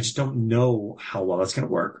numbers. I just don't know how well that's going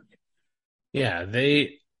to work. Yeah,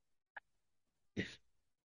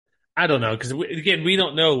 I don't know, because again, we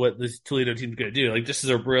don't know what this Toledo team's going to do. Like, this is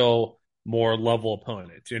a real more level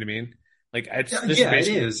opponent. Do you know what I mean? Like, it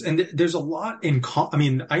is, and there's a lot in common. I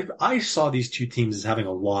mean, I saw these two teams as having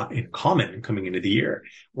a lot in common coming into the year,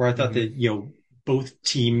 where I thought that both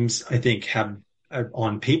teams, I think, have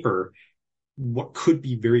on paper what could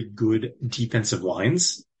be very good defensive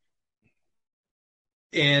lines.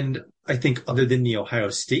 And I think, other than the Ohio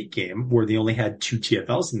State game, where they only had 2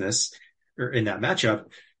 TFLs in that matchup,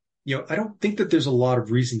 I don't think that there's a lot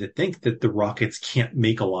of reason to think that the Rockets can't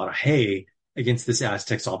make a lot of hay against this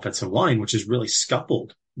Aztecs offensive line, which is really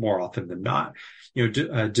scuffled more often than not.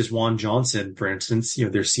 Desjuan Johnson, for instance,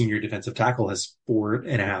 their senior defensive tackle, has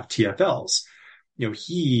 4.5 TFLs.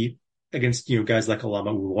 He, against, guys like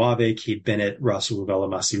Alama Uluave, Cade Bennett, Rasul Uvela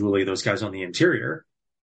Masiuli, those guys on the interior,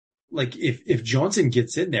 like if Johnson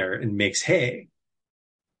gets in there and makes hay,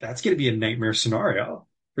 that's going to be a nightmare scenario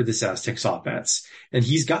for this Aztecs offense. And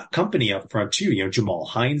he's got company up front too. Jamal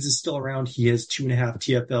Hines is still around. He has 2.5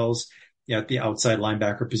 TFLs at the outside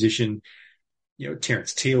linebacker position.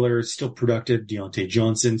 Terrence Taylor is still productive, Deontay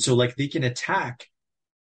Johnson. So like they can attack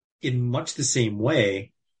in much the same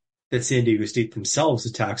way that San Diego State themselves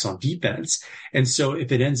attacks on defense. And so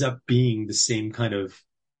if it ends up being the same kind of,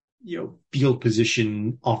 field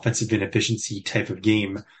position, offensive inefficiency type of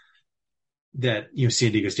game that,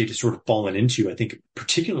 San Diego State has sort of fallen into, I think,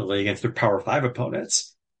 particularly against their Power 5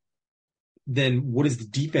 opponents, then what is the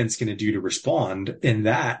defense going to do to respond? And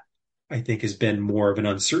that, I think, has been more of an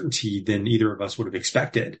uncertainty than either of us would have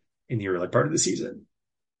expected in the early part of the season.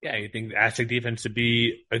 Yeah, you think the Aztec defense would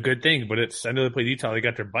be a good thing, but I know they played Utah, they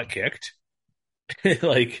got their butt kicked. I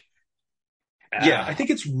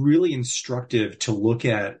think it's really instructive to look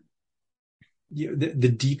at the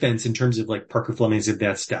defense in terms of like Parker Fleming's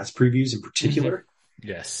advanced stats previews in particular.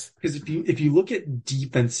 Yes. Because if you look at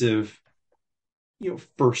defensive,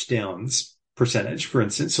 first downs percentage, for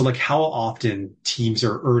instance, so like how often teams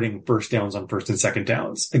are earning first downs on first and second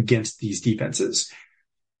downs against these defenses,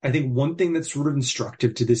 I think one thing that's sort of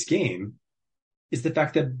instructive to this game is the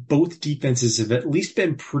fact that both defenses have at least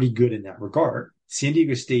been pretty good in that regard. San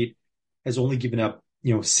Diego State has only given up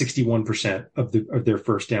 61% of their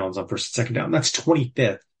first downs on first and second down. That's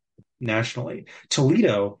 25th nationally.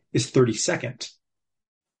 Toledo is 32nd.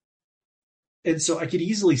 And so I could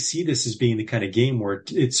easily see this as being the kind of game where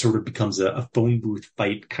it sort of becomes a phone booth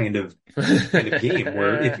fight kind of game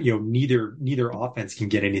where if neither offense can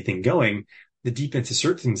get anything going, the defense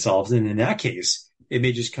asserts themselves. And in that case, it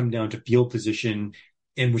may just come down to field position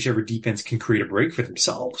and whichever defense can create a break for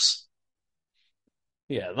themselves.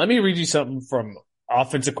 Yeah, let me read you something from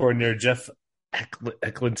offensive coordinator Jeff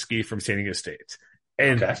Eklinski from San Diego State.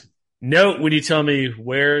 And note when you tell me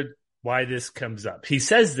why this comes up. He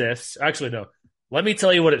says this. Actually, no. Let me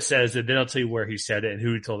tell you what it says, and then I'll tell you where he said it and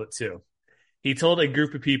who he told it to. He told a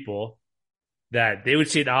group of people that they would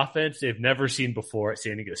see an offense they've never seen before at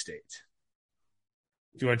San Diego State.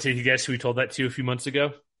 Do you want to take a guess who he told that to a few months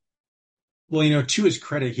ago? Well, to his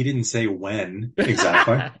credit, he didn't say when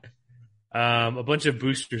exactly. A bunch of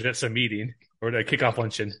boosters at some meeting or a kickoff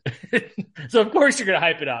luncheon. So of course you're going to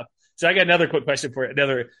hype it up. So I got another quick question for you.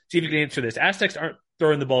 See if you can answer this. Aztecs aren't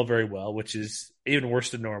throwing the ball very well, which is even worse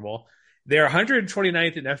than normal. They're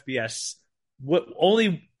 129th in FBS.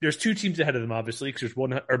 There's two teams ahead of them, obviously, because there's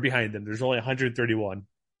one or behind them. There's only 131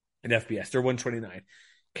 in FBS. They're 129.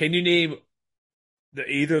 Can you name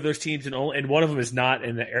either of those teams? And one of them is not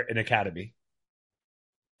in an academy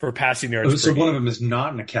for passing yards. So one of them is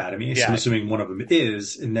not an academy. So I'm assuming one of them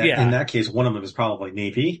is. In that case, one of them is probably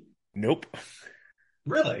Navy. Nope.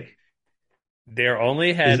 Really? They're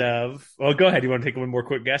only ahead of. Well, go ahead. You want to take one more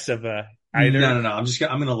quick guess of either? No. I'm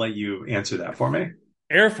going to let you answer that for me.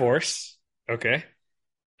 Air Force. Okay.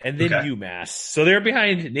 And then UMass. So they're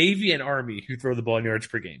behind Navy and Army, who throw the ball in yards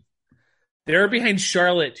per game. They're behind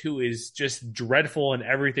Charlotte, who is just dreadful in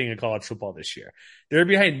everything in college football this year. They're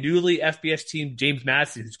behind newly FBS team James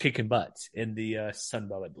Madison, who's kicking butt in the Sun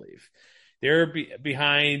Belt, I believe. They're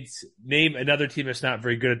behind, name another team that's not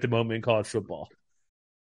very good at the moment in college football.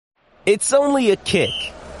 It's only a kick,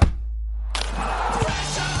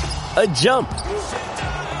 a jump,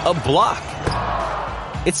 a block.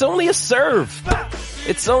 It's only a serve.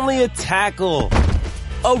 It's only a tackle,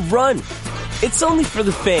 a run. It's only for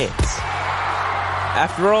the fans.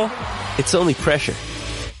 After all, it's only pressure.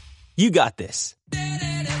 You got this.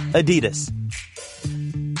 Adidas.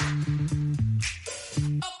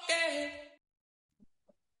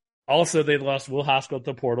 Also, they lost Will Haskell at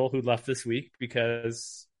the portal, who left this week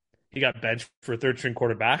because he got benched for a third-string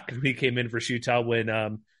quarterback. He came in for Utah when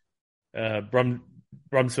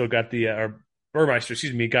Brumfield got Burmeister,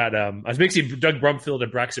 got I was mixing Doug Brumfield and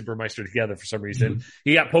Braxton Burmeister together for some reason. Mm-hmm.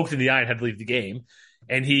 He got poked in the eye and had to leave the game,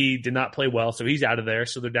 and he did not play well, so he's out of there.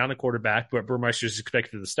 So they're down a quarterback, but Burmeister is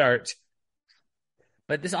expected to start.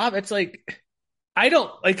 But this it's like I don't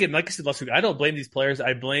like it. Like I said last week, I don't blame these players.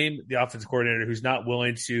 I blame the offensive coordinator who's not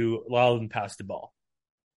willing to allow them to pass the ball.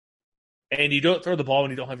 And you don't throw the ball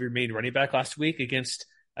when you don't have your main running back last week against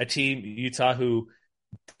a team, Utah, who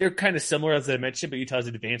they're kind of similar, as I mentioned, but Utah's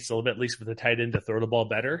advanced a little bit, at least with a tight end to throw the ball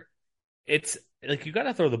better. It's like you got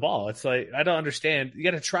to throw the ball. It's like I don't understand. You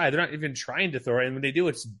got to try. They're not even trying to throw it. And when they do,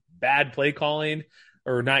 it's bad play calling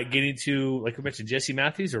or not getting to, like we mentioned, Jesse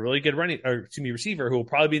Matthews, a really good receiver who will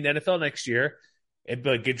probably be in the NFL next year and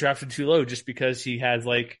get drafted too low just because he has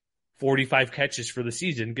like 45 catches for the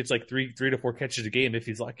season, gets like three to four catches a game if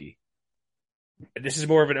he's lucky. This is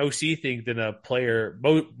more of an OC thing than a player.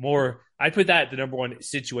 More, I put that the number one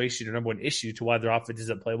situation or number one issue to why their offense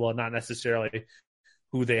doesn't play well, not necessarily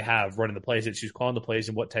who they have running the plays. It's who's calling the plays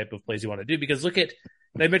and what type of plays you want to do. Because look at,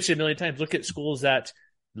 and I mentioned a million times, look at schools that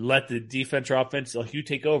let the defense or offense, like you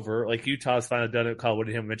take over, like Utah's finally done it. Kyle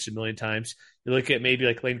Whittingham mentioned a million times. You look at maybe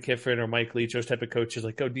like Lane Kiffin or Mike Leach, those type of coaches,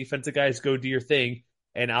 like go defensive guys, go do your thing,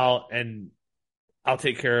 and I'll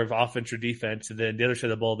take care of offense or defense, and then the other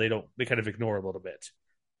side of the ball, they kind of ignore a little bit.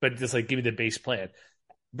 But just like give me the base plan.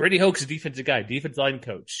 Brady Hoke's a defensive guy, defensive line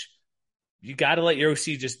coach. You got to let your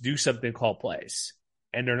OC just do something, call plays.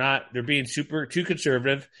 And they're being too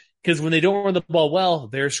conservative because when they don't run the ball well,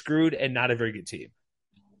 they're screwed and not a very good team.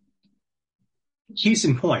 Case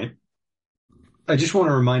in point, I just want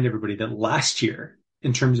to remind everybody that last year,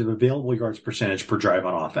 in terms of available yards percentage per drive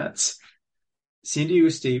on offense, San Diego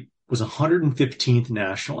State was 115th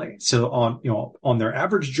nationally. So on their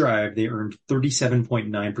average drive, they earned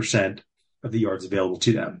 37.9% of the yards available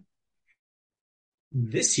to them.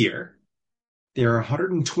 This year, they're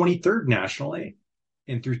 123rd nationally.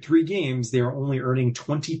 And through 3 games, they are only earning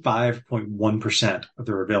 25.1% of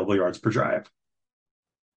their available yards per drive.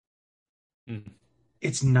 Mm.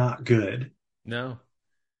 It's not good. No.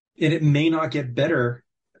 And it may not get better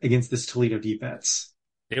against this Toledo defense.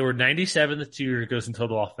 They were 97th 2 years ago in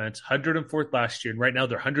total offense, 104th last year, and right now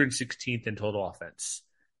they're 116th in total offense.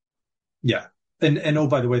 Yeah. And oh,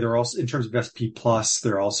 by the way, they're also, in terms of SP+,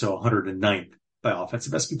 they're also 109th by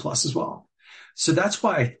offensive SP+ as well. So that's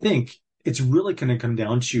why I think it's really going to come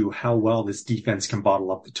down to how well this defense can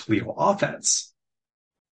bottle up the Toledo offense.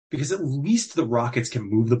 Because at least the Rockets can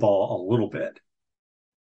move the ball a little bit.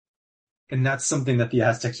 And that's something that the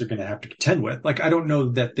Aztecs are going to have to contend with. Like, I don't know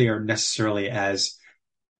that they are necessarily as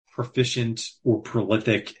proficient or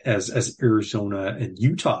prolific as Arizona and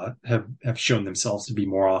Utah have shown themselves to be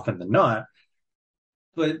more often than not.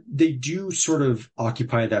 But they do sort of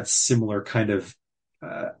occupy that similar kind of,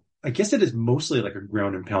 I guess it is mostly like a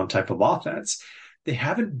ground and pound type of offense. They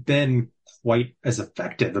haven't been quite as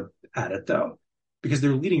effective at it though, because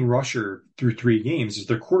their leading rusher through 3 games is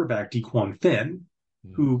their quarterback, Dequan Finn,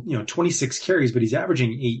 who, 26 carries, but he's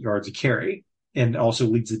averaging 8 yards a carry. and also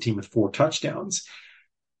leads the team with 4 touchdowns.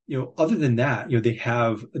 Other than that, they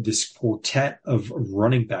have this quartet of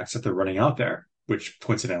running backs that they're running out there, which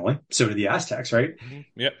coincidentally, so do the Aztecs, right? Mm-hmm.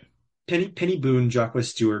 Yep. Penny Boone, Jacques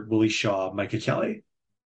Stewart, Willie Shaw, Micah Kelly.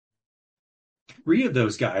 3 of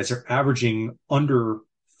those guys are averaging under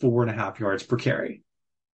 4.5 yards per carry.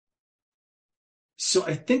 So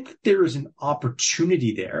I think there is an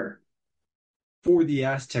opportunity there for the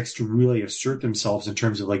Aztecs to really assert themselves in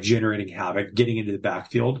terms of like generating havoc, getting into the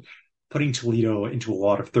backfield, putting Toledo into a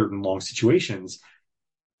lot of 3rd and long situations.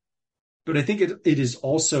 But I think it is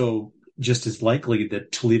also just as likely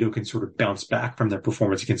that Toledo can sort of bounce back from their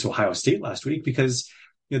performance against Ohio State last week because,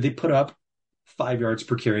 they put up 5 yards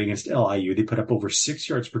per carry against LIU. They put up over 6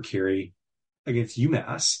 yards per carry against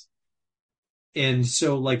UMass. And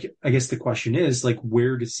so, like, I guess the question is, like,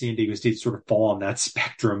 where does San Diego State sort of fall on that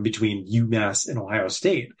spectrum between UMass and Ohio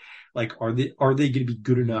State? Like, are they going to be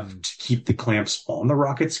good enough to keep the clamps on the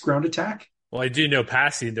Rockets' ground attack? Well, I do know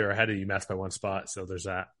passing, they're ahead of UMass by 1 spot, so there's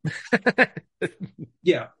that.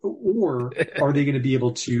 Yeah. Or are they going to be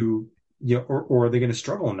able to, or are they going to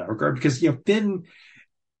struggle in that regard? Because, Finn,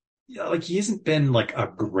 like, he hasn't been like a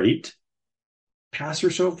great passer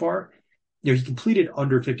so far. He completed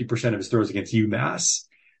under 50% of his throws against UMass.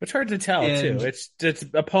 It's hard to tell, too. It's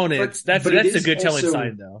opponents. That's a good telling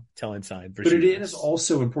sign, though. Telling sign. For but it UMass. is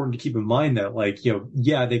also important to keep in mind that, like,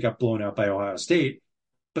 they got blown out by Ohio State,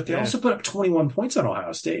 but they also put up 21 points on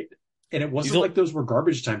Ohio State. And it wasn't like those were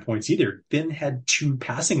garbage time points either. Finn had 2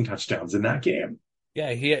 passing touchdowns in that game.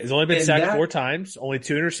 Yeah, he's only been sacked 4 times, only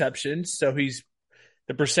 2 interceptions. So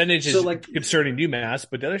the percentage is concerning UMass,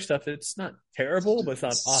 but the other stuff, it's not terrible, but it's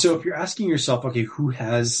not awesome. So if you're asking yourself, okay, who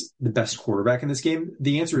has the best quarterback in this game?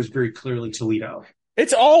 The answer is very clearly Toledo.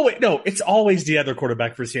 It's always the other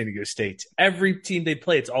quarterback for San Diego State. Every team they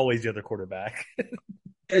play, it's always the other quarterback.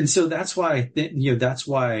 And so that's why,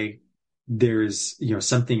 there's,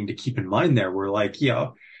 something to keep in mind there where, like,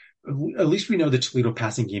 at least we know the Toledo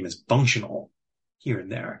passing game is functional here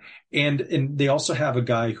and there. And they also have a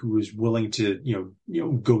guy who is willing to,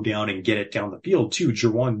 go down and get it down the field too.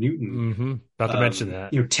 Jerwan Newton. Mm-hmm. About to mention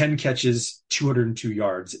that. 10 catches, 202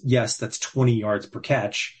 yards. Yes, that's 20 yards per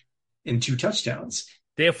catch and 2 touchdowns.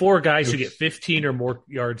 They have 4 guys who get 15 or more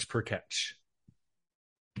yards per catch.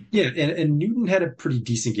 Yeah, and Newton had a pretty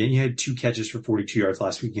decent game. He had 2 catches for 42 yards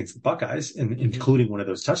last week against the Buckeyes, and including one of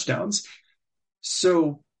those touchdowns.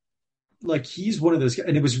 So, like, he's one of those guys,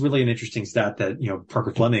 and it was really an interesting stat that,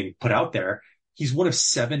 Parker Fleming put out there. He's one of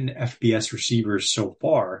 7 FBS receivers so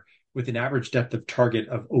far with an average depth of target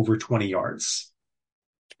of over 20 yards.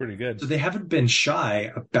 It's pretty good. So they haven't been shy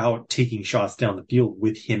about taking shots down the field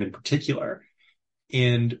with him in particular.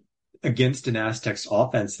 And against an Aztecs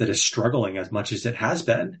offense that is struggling as much as it has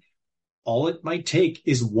been, all it might take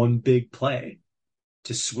is one big play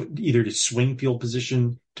to either to swing field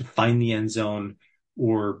position, to find the end zone,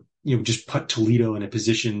 or, just put Toledo in a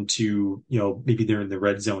position to, maybe they're in the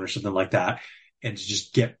red zone or something like that, and to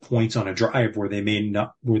just get points on a drive where they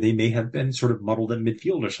may have been sort of muddled at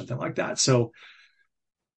midfield or something like that. So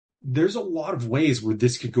there's a lot of ways where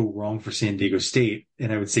this could go wrong for San Diego State.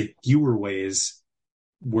 And I would say fewer ways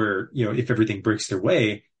where, if everything breaks their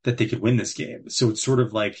way, that they could win this game. So it's sort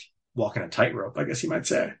of like walking a tightrope, I guess you might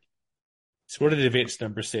say. So what did the advanced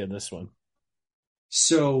numbers say on this one?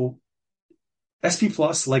 So SP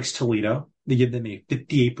Plus likes Toledo. They give them a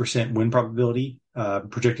 58% win probability,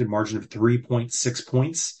 projected margin of 3.6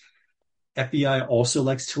 points. FEI also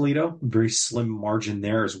likes Toledo, very slim margin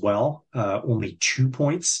there as well, only 2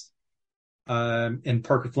 points. And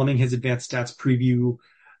Parker Fleming, his advanced stats preview,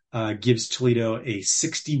 gives Toledo a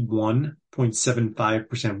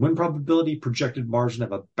 61.75% win probability, projected margin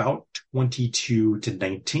of about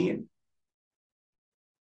 22-19.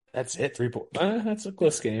 That's it. 3 points. That's a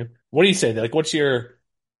close game. What do you say? Like, what's your?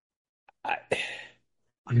 I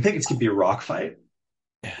think it's gonna be a rock fight.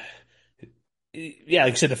 Yeah,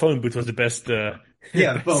 like I said, the phone booth was the best. The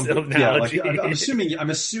phone booth. Yeah, like, I'm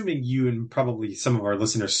assuming you and probably some of our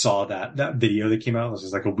listeners saw that video that came out. This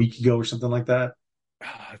was like a week ago or something like that.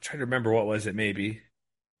 I'm trying to remember what was it. Maybe.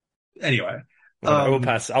 Anyway, we'll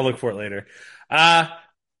pass. I'll look for it later. I'll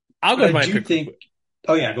go with my pick.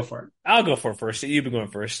 Oh yeah, go for it. I'll go for it first. You've been going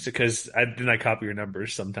first because I copy your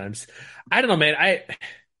numbers sometimes. I don't know, man.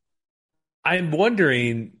 I'm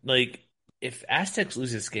wondering, like, if Aztecs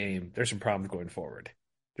lose this game, there's some problems going forward.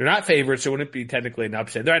 They're not favorites, so it wouldn't be technically an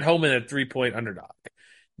upset. They're at home in a 3-point underdog.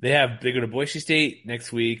 They go to Boise State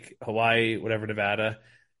next week, Hawaii, whatever, Nevada.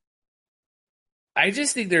 I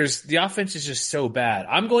just think the offense is just so bad.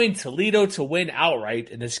 I'm going Toledo to win outright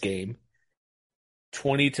in this game,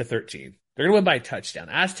 20-13. They're going to win by a touchdown.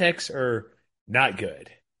 Aztecs are Not good.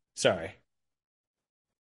 Sorry.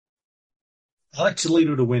 I like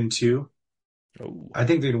Toledo to win too. Oh. I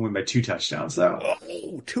think they're going to win by 2 touchdowns though.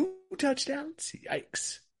 Oh, 2 touchdowns?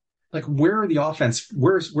 Yikes. Like, where are the offense?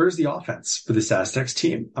 Where's the offense for this Aztecs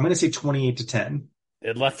team? I'm going to say 28-10.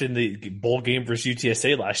 It left in the bowl game versus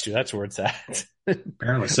UTSA last year. That's where it's at.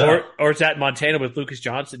 Apparently so. Or it's at Montana with Lucas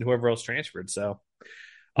Johnson, whoever else transferred. So,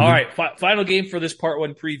 all right, final game for this Part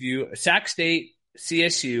 1 preview. Sac State,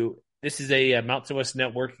 CSU. This is a Mountain West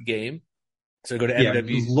Network game. So go to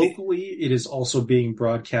MW. Locally, it is also being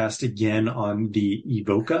broadcast again on the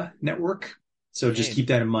Evoca network. So just keep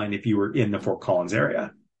that in mind if you were in the Fort Collins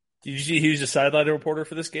area. Did you see who's the sideline reporter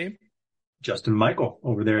for this game? Justin Michael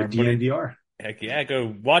over there at DNVR. Heck yeah,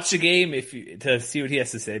 go watch the game to see what he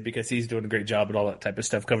has to say, because he's doing a great job at all that type of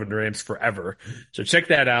stuff, covering the Rams forever. So check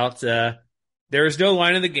that out. There is no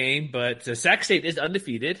line in the game, but Sac State is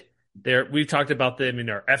undefeated. We've talked about them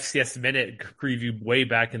in our FCS Minute preview way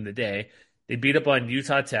back in the day. They beat up on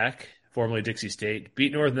Utah Tech, formerly Dixie State,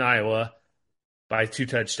 beat Northern Iowa by 2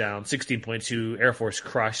 touchdowns, 16.2. Air Force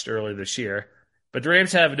crushed earlier this year. But the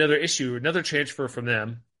Rams have another issue, another transfer from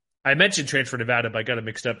them. I mentioned transfer Nevada, but I got it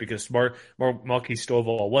mixed up because Marky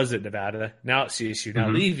Stovall was at Nevada, now at CSU, now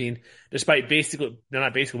leaving, despite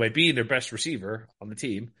by being their best receiver on the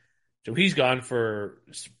team. So he's gone for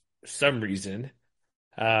some reason.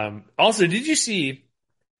 Also, did you see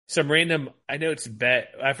some random, I know it's a bet,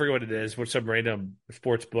 I forget what it is, but some random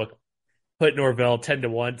sports book put Norvell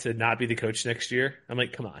 10-1 to not be the coach next year? I'm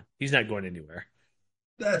like, come on, he's not going anywhere.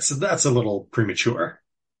 That's a little premature.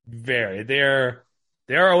 Very. They're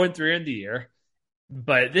 0-3 in the year.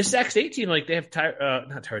 But this Sac State team, like, they have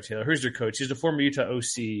not Tyrod Taylor. Who's their coach? He's the former Utah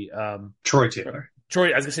OC. Troy Taylor. I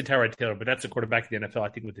was going to say Tyrod Taylor, but that's a quarterback in the NFL, I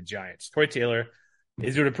think, with the Giants. Troy Taylor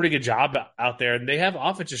is doing a pretty good job out there. And they have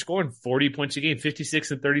offense scoring 40 points a game,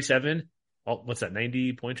 56 and 37. What's that,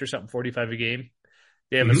 90 points or something, 45 a game.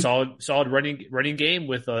 They have a solid running game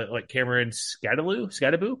with like Cameron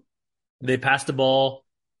Scadaboo. They passed the ball,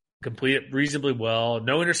 complete it reasonably well,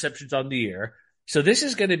 no interceptions on the year. So this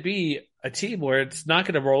is going to be a team where it's not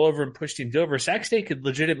going to roll over and push teams over. Sac State could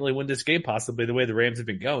legitimately win this game, possibly the way the Rams have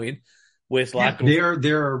been going. With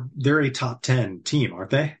they're a top 10 team,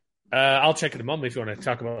 aren't they? I'll check in a moment if you want to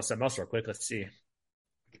talk about something else real quick. Let's see.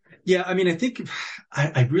 Yeah, I mean, I think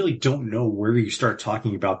I really don't know where you start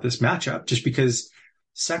talking about this matchup, just because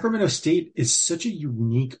Sacramento State is such a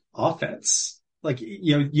unique offense. Like,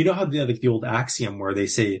 you know how the old axiom where they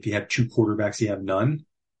say if you have 2 quarterbacks, you have none.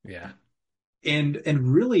 Yeah. And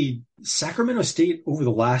really, Sacramento State over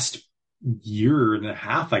the last year and a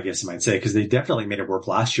half, I guess I might say, because they definitely made it work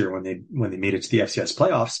last year when they made it to the FCS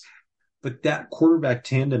playoffs. But that quarterback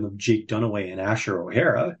tandem of Jake Dunaway and Asher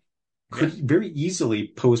O'Hara could very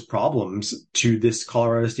easily pose problems to this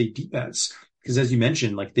Colorado State defense. Because as you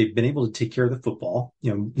mentioned, like, they've been able to take care of the football,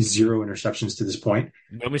 0 interceptions to this point.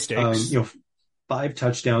 No mistakes. 5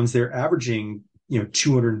 touchdowns. They're averaging,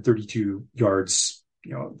 232 yards,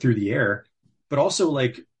 through the air. But also,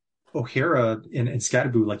 like, O'Hara and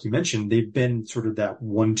Scadaboo, like you mentioned, they've been sort of that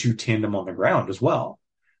 1-2 tandem on the ground as well.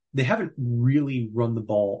 They haven't really run the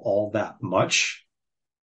ball all that much.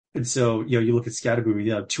 And so, you look at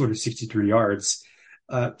Scadaboo, 263 yards,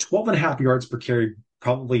 12 and a half yards per carry,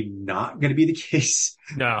 probably not going to be the case.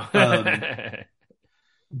 No.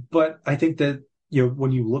 But I think that,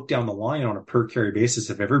 when you look down the line on a per carry basis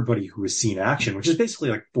of everybody who has seen action, which is basically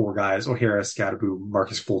like 4 guys, O'Hara, Scadaboo,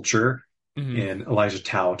 Marcus Fulcher, and Elijah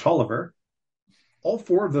Tolliver, all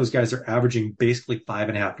 4 of those guys are averaging basically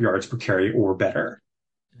 5.5 yards per carry or better.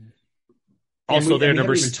 Also, they're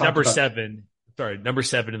number 7. Sorry, number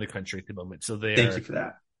 7 in the country at the moment. So they thank you for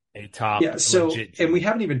that. A top. Yeah. So, and we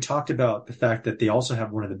haven't even talked about the fact that they also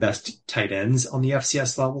have one of the best tight ends on the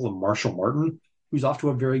FCS level, Marshall Martin, who's off to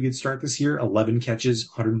a very good start this year. 11 catches,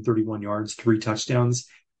 131 yards, 3 touchdowns.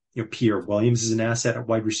 Pierre Williams is an asset at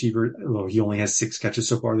wide receiver, although he only has 6 catches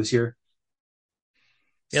so far this year.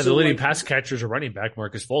 Yeah, the leading pass catcher is a running back,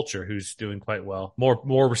 Marcus Fulcher, who's doing quite well.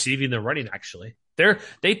 More receiving than running, actually.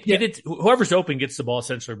 Whoever's open gets the ball,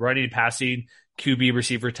 essentially. Running, passing, QB,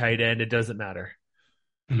 receiver, tight end, it doesn't matter.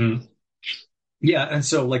 Mm-hmm. Yeah, and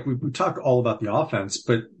so, like, we talked all about the offense,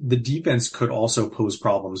 but the defense could also pose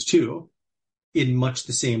problems too, in much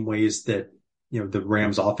the same ways that, the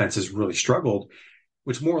Rams offense has really struggled,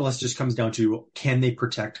 which more or less just comes down to, can they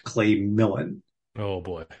protect Clay Millen? Oh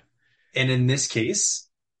boy. And in this case,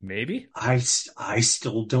 maybe I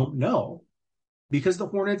still don't know, because the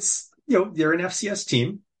Hornets, they're an FCS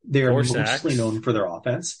team. They're mostly known for their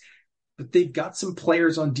offense, but they've got some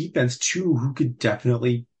players on defense too who could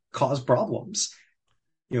definitely cause problems.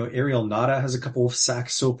 Ariel Nada has a couple of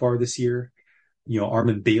sacks so far this year.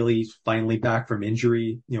 Armand Bailey finally back from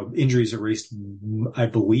injury. Injuries erased, I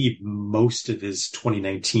believe, most of his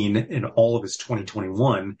 2019 and all of his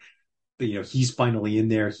 2021. But, he's finally in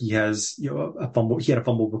there. He has, a fumble. He had a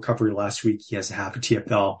fumble recovery last week. He has half a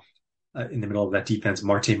TFL in the middle of that defense.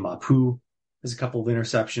 Martin Mapu has a couple of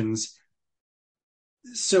interceptions.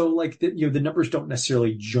 So, the numbers don't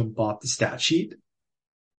necessarily jump off the stat sheet.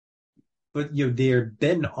 But, they've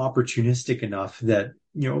been opportunistic enough that,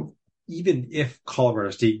 even if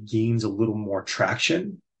Colorado State gains a little more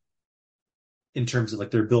traction in terms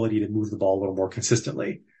of their ability to move the ball a little more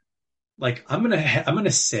consistently, I'm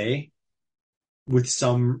gonna say with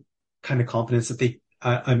some kind of confidence that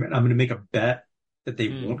I'm gonna make a bet that they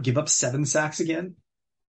won't give up 7 sacks again.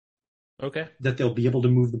 Okay, that they'll be able to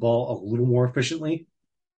move the ball a little more efficiently.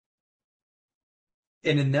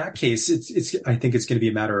 And in that case, I think it's going to be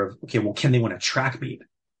a matter of, okay, well, can they win a track meet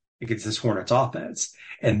against this Hornets offense?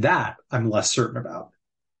 And that I'm less certain about.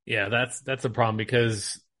 Yeah, that's a problem,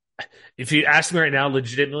 because if you ask me right now,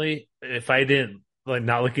 legitimately, if I didn't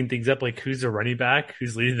not looking things up, who's the running back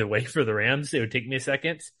who's leading the way for the Rams, it would take me a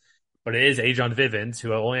second. But it is Ajon Vivens,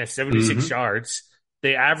 who only has 76 yards.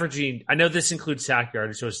 They averaging, I know this includes sack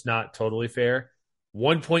yards, so it's not totally fair,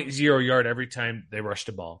 1.0 yard every time they rush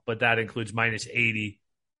the ball, but that includes minus 80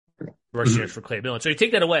 rushing yards for Clay Millen. So you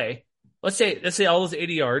take that away. Let's say all those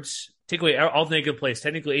 80 yards, take away all the negative plays,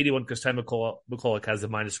 technically 81 because Ty McCulloch has the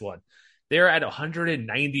 -1. They're at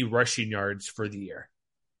 190 rushing yards for the year.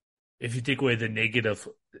 If you take away the negative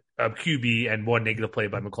QB and 1 negative play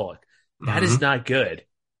by McCulloch, that is not good.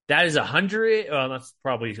 That is 100. Well, that's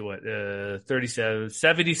probably 37,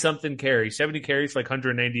 70 something carries, 70 carries for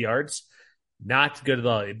 190 yards. Not good at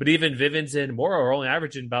all. But even Vivens and Morrow are only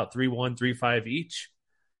averaging about 3.1, 3.5 each.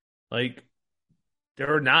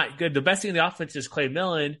 They're not good. The best thing in the offense is Clay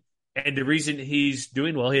Millen. And the reason he's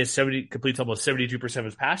doing well, he has completes almost 72% of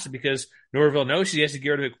his passes, because Norvell knows he has to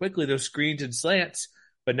get rid of it quickly, those screens and slants.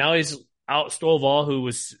 But now he's out Stovall, who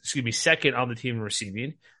was, second on the team in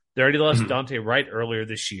receiving. They already lost Dante Wright earlier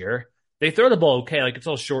this year. They throw the ball okay. It's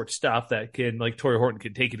all short stuff that can, Torrey Horton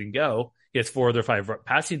can take it and go. He has 4 of their 5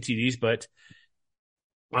 passing TDs, but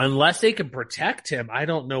unless they can protect him, I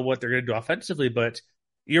don't know what they're going to do offensively. But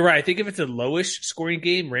you're right. I think if it's a lowish scoring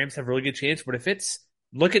game, Rams have a really good chance. But if it's,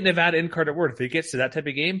 look at Nevada in Carter Ward. If it gets to that type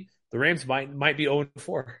of game, the Rams might be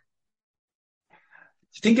 0-4.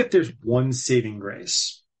 I think if there's one saving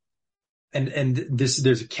grace, and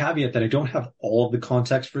there's a caveat that I don't have all of the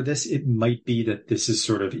context for this. It might be that this is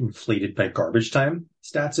sort of inflated by garbage time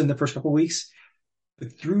stats in the first couple of weeks.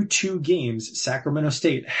 But through 2 games, Sacramento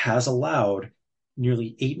State has allowed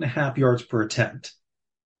nearly 8.5 yards per attempt.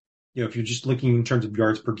 If you're just looking in terms of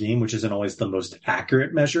yards per game, which isn't always the most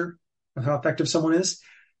accurate measure of how effective someone is,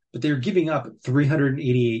 but they're giving up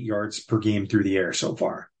 388 yards per game through the air so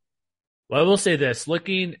far. Well, I will say this.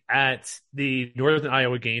 Looking at the Northern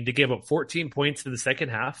Iowa game, they gave up 14 points in the second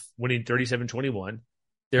half, winning 37-21.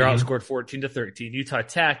 They're outscored 14-13. Utah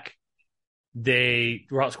Tech, they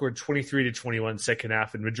were outscored 23-21 second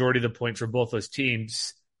half, and majority of the points for both those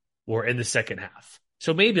teams were in the second half.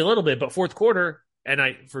 So maybe a little bit, but fourth quarter,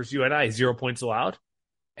 for UNI, 0 points allowed,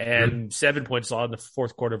 and 7 points allowed in the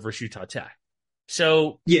fourth quarter versus Utah Tech.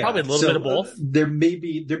 So probably a little bit of both. There may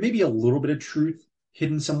be a little bit of truth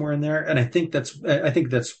hidden somewhere in there, and I think that's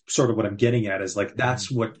sort of what I'm getting at, is that's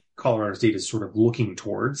what Colorado State is sort of looking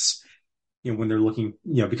towards. When they're looking,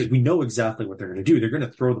 because we know exactly what they're going to do. They're going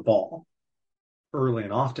to throw the ball early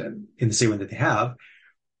and often in the same way that they have.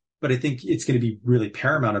 But I think it's going to be really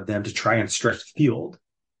paramount of them to try and stretch the field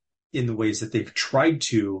in the ways that they've tried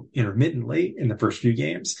to intermittently in the first few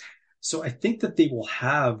games. So I think that they will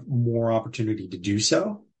have more opportunity to do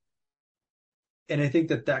so. And I think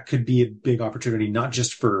that could be a big opportunity, not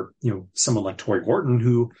just for, someone like Torrey Horton,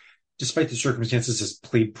 who, despite the circumstances, has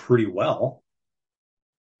played pretty well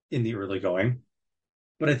in the early going.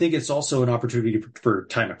 But I think it's also an opportunity for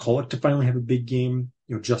Ty McCulloch to finally have a big game.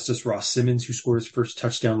 Justice Ross Simmons, who scored his first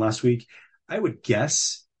touchdown last week, I would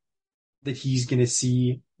guess that he's going to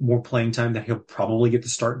see more playing time, that he'll probably get the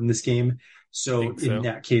start in this game. So in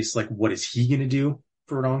that case, what is he going to do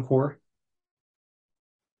for an encore?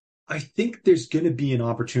 I think there's going to be an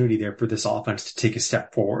opportunity there for this offense to take a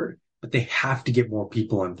step forward, but they have to get more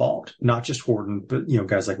people involved, not just Horton, but,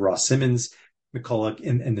 guys like Ross Simmons, McCulloch,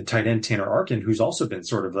 and the tight end Tanner Arkin, who's also been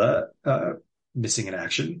sort of missing in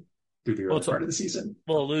action through the early part of the season.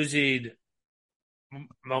 Well, losing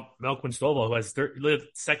Malcolm Stovall, who has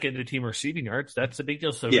second to team receiving yards, that's a big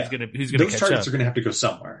deal. So who's going to catch up? Those targets are going to have to go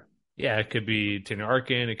somewhere. Yeah, it could be Tanner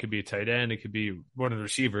Arkin, it could be a tight end, it could be one of the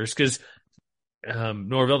receivers, because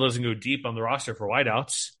Norvell doesn't go deep on the roster for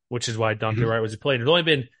wideouts, which is why Dante Wright was playing. There's only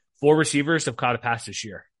been 4 receivers have caught a pass this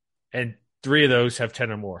year, and 3 of those have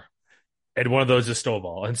 10 or more. And one of those is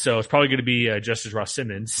Stovall. And so it's probably going to be Justice Ross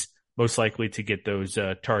Simmons, most likely to get those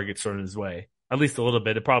targets thrown his way. At least a little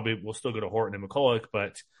bit. It probably will still go to Horton and McCulloch,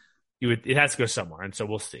 but it has to go somewhere. And so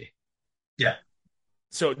we'll see. Yeah.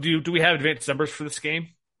 So do we have advanced numbers for this game?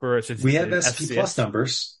 We have SP Plus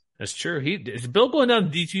numbers. That's true. Is Bill going down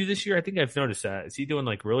to D2 this year? I think I've noticed that. Is he doing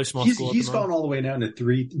like really small school? He's gone all the way down to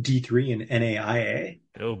D3 and NAIA.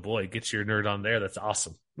 Oh boy, get your nerd on there. That's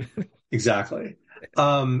awesome. Exactly.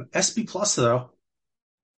 SP Plus though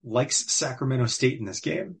likes Sacramento State in this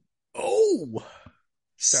game. Oh,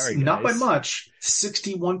 sorry, guys. Not by much.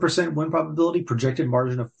 61% win probability, projected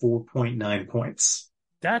margin of 4.9 points.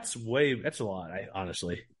 That's a lot.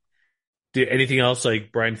 Honestly. Do anything else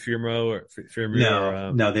like Brian Firmo or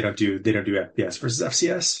No, they don't do FBS versus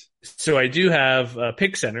FCS. So I do have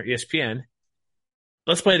Pick Center, ESPN.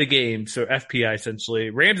 Let's play the game. So FPI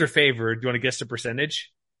essentially. Rams are favored. Do you want to guess the percentage?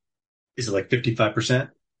 Is it like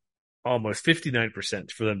 55%? Almost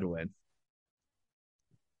 59% for them to win.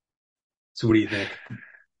 So what do you think?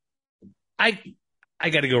 I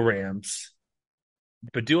got to go Rams.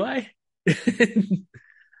 But do I?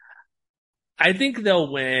 I think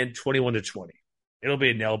they'll win 21-20. It'll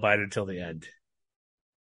be a nail biter until the end.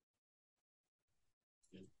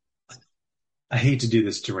 I hate to do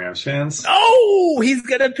this to Rams fans. Oh, he's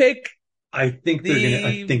gonna pick. I think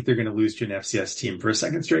they're gonna lose to an FCS team for a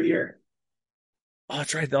second straight year. Oh,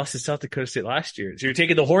 that's right. They lost to South Dakota State last year. So you're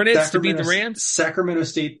taking the Hornets to beat the Rams? Sacramento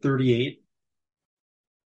State 38.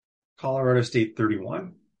 Colorado State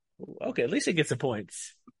 31. Okay, at least it gets the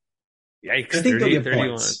points. Yikes! I think they'll get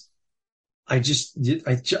points.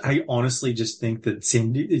 I honestly just think that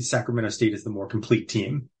Sacramento State is the more complete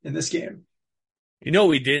team in this game. You know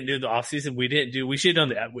what we didn't do in the offseason? We should have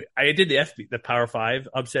done I did the Power 5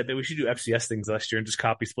 upset, but we should do FCS things last year and just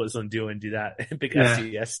copy split zone and do that and pick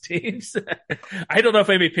FCS teams. I don't know if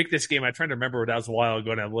anybody picked this game. I'm trying to remember, that was a while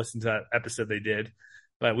ago and I listened to that episode they did,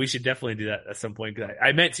 but we should definitely do that at some point.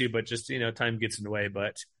 I meant to, but just, time gets in the way,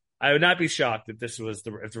 but I would not be shocked if if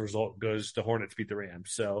the result goes the Hornets beat the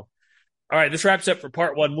Rams. So, all right, this wraps up for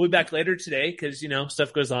part 1. We'll be back later today because,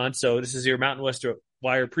 stuff goes on. So this is your Mountain West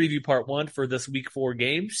Wire preview part 1 for this week 4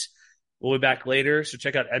 games. We'll be back later. So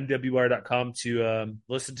check out mwwire.com to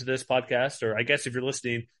listen to this podcast. Or I guess if you're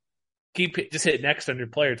listening, just hit next on your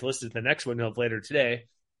player to listen to the next one we'll have later today.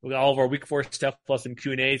 We got all of our week 4 stuff plus some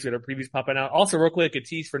Q&As. We got our previews popping out. Also, real quick, a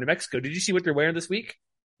tease for New Mexico. Did you see what they're wearing this week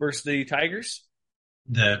versus the Tigers?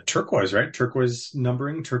 The turquoise, right? Turquoise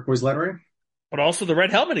numbering, turquoise lettering. But also the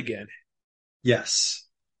red helmet again. Yes.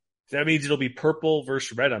 So that means it'll be purple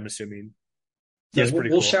versus red, I'm assuming. Yes,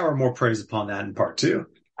 we'll shower more praise upon that in part 2.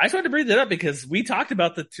 I just wanted to bring that up because we talked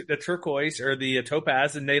about the turquoise or the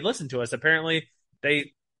topaz, and they listened to us. Apparently,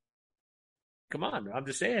 come on, I'm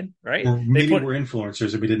just saying, right? Or maybe we're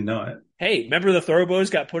influencers and we didn't know it. Hey, remember the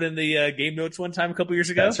Throwbows got put in the game notes one time a couple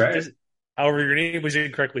years ago? That's right. However, your name was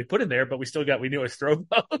incorrectly put in there, but we knew it was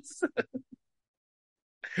Throwbows.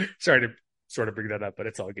 Sorry to sort of bring that up, but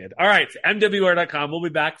it's all good. All right, MWR.com. We'll be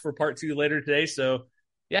back for part 2 later today. So,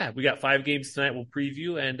 yeah, we got 5 games tonight. We'll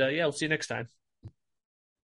preview, and we'll see you next time.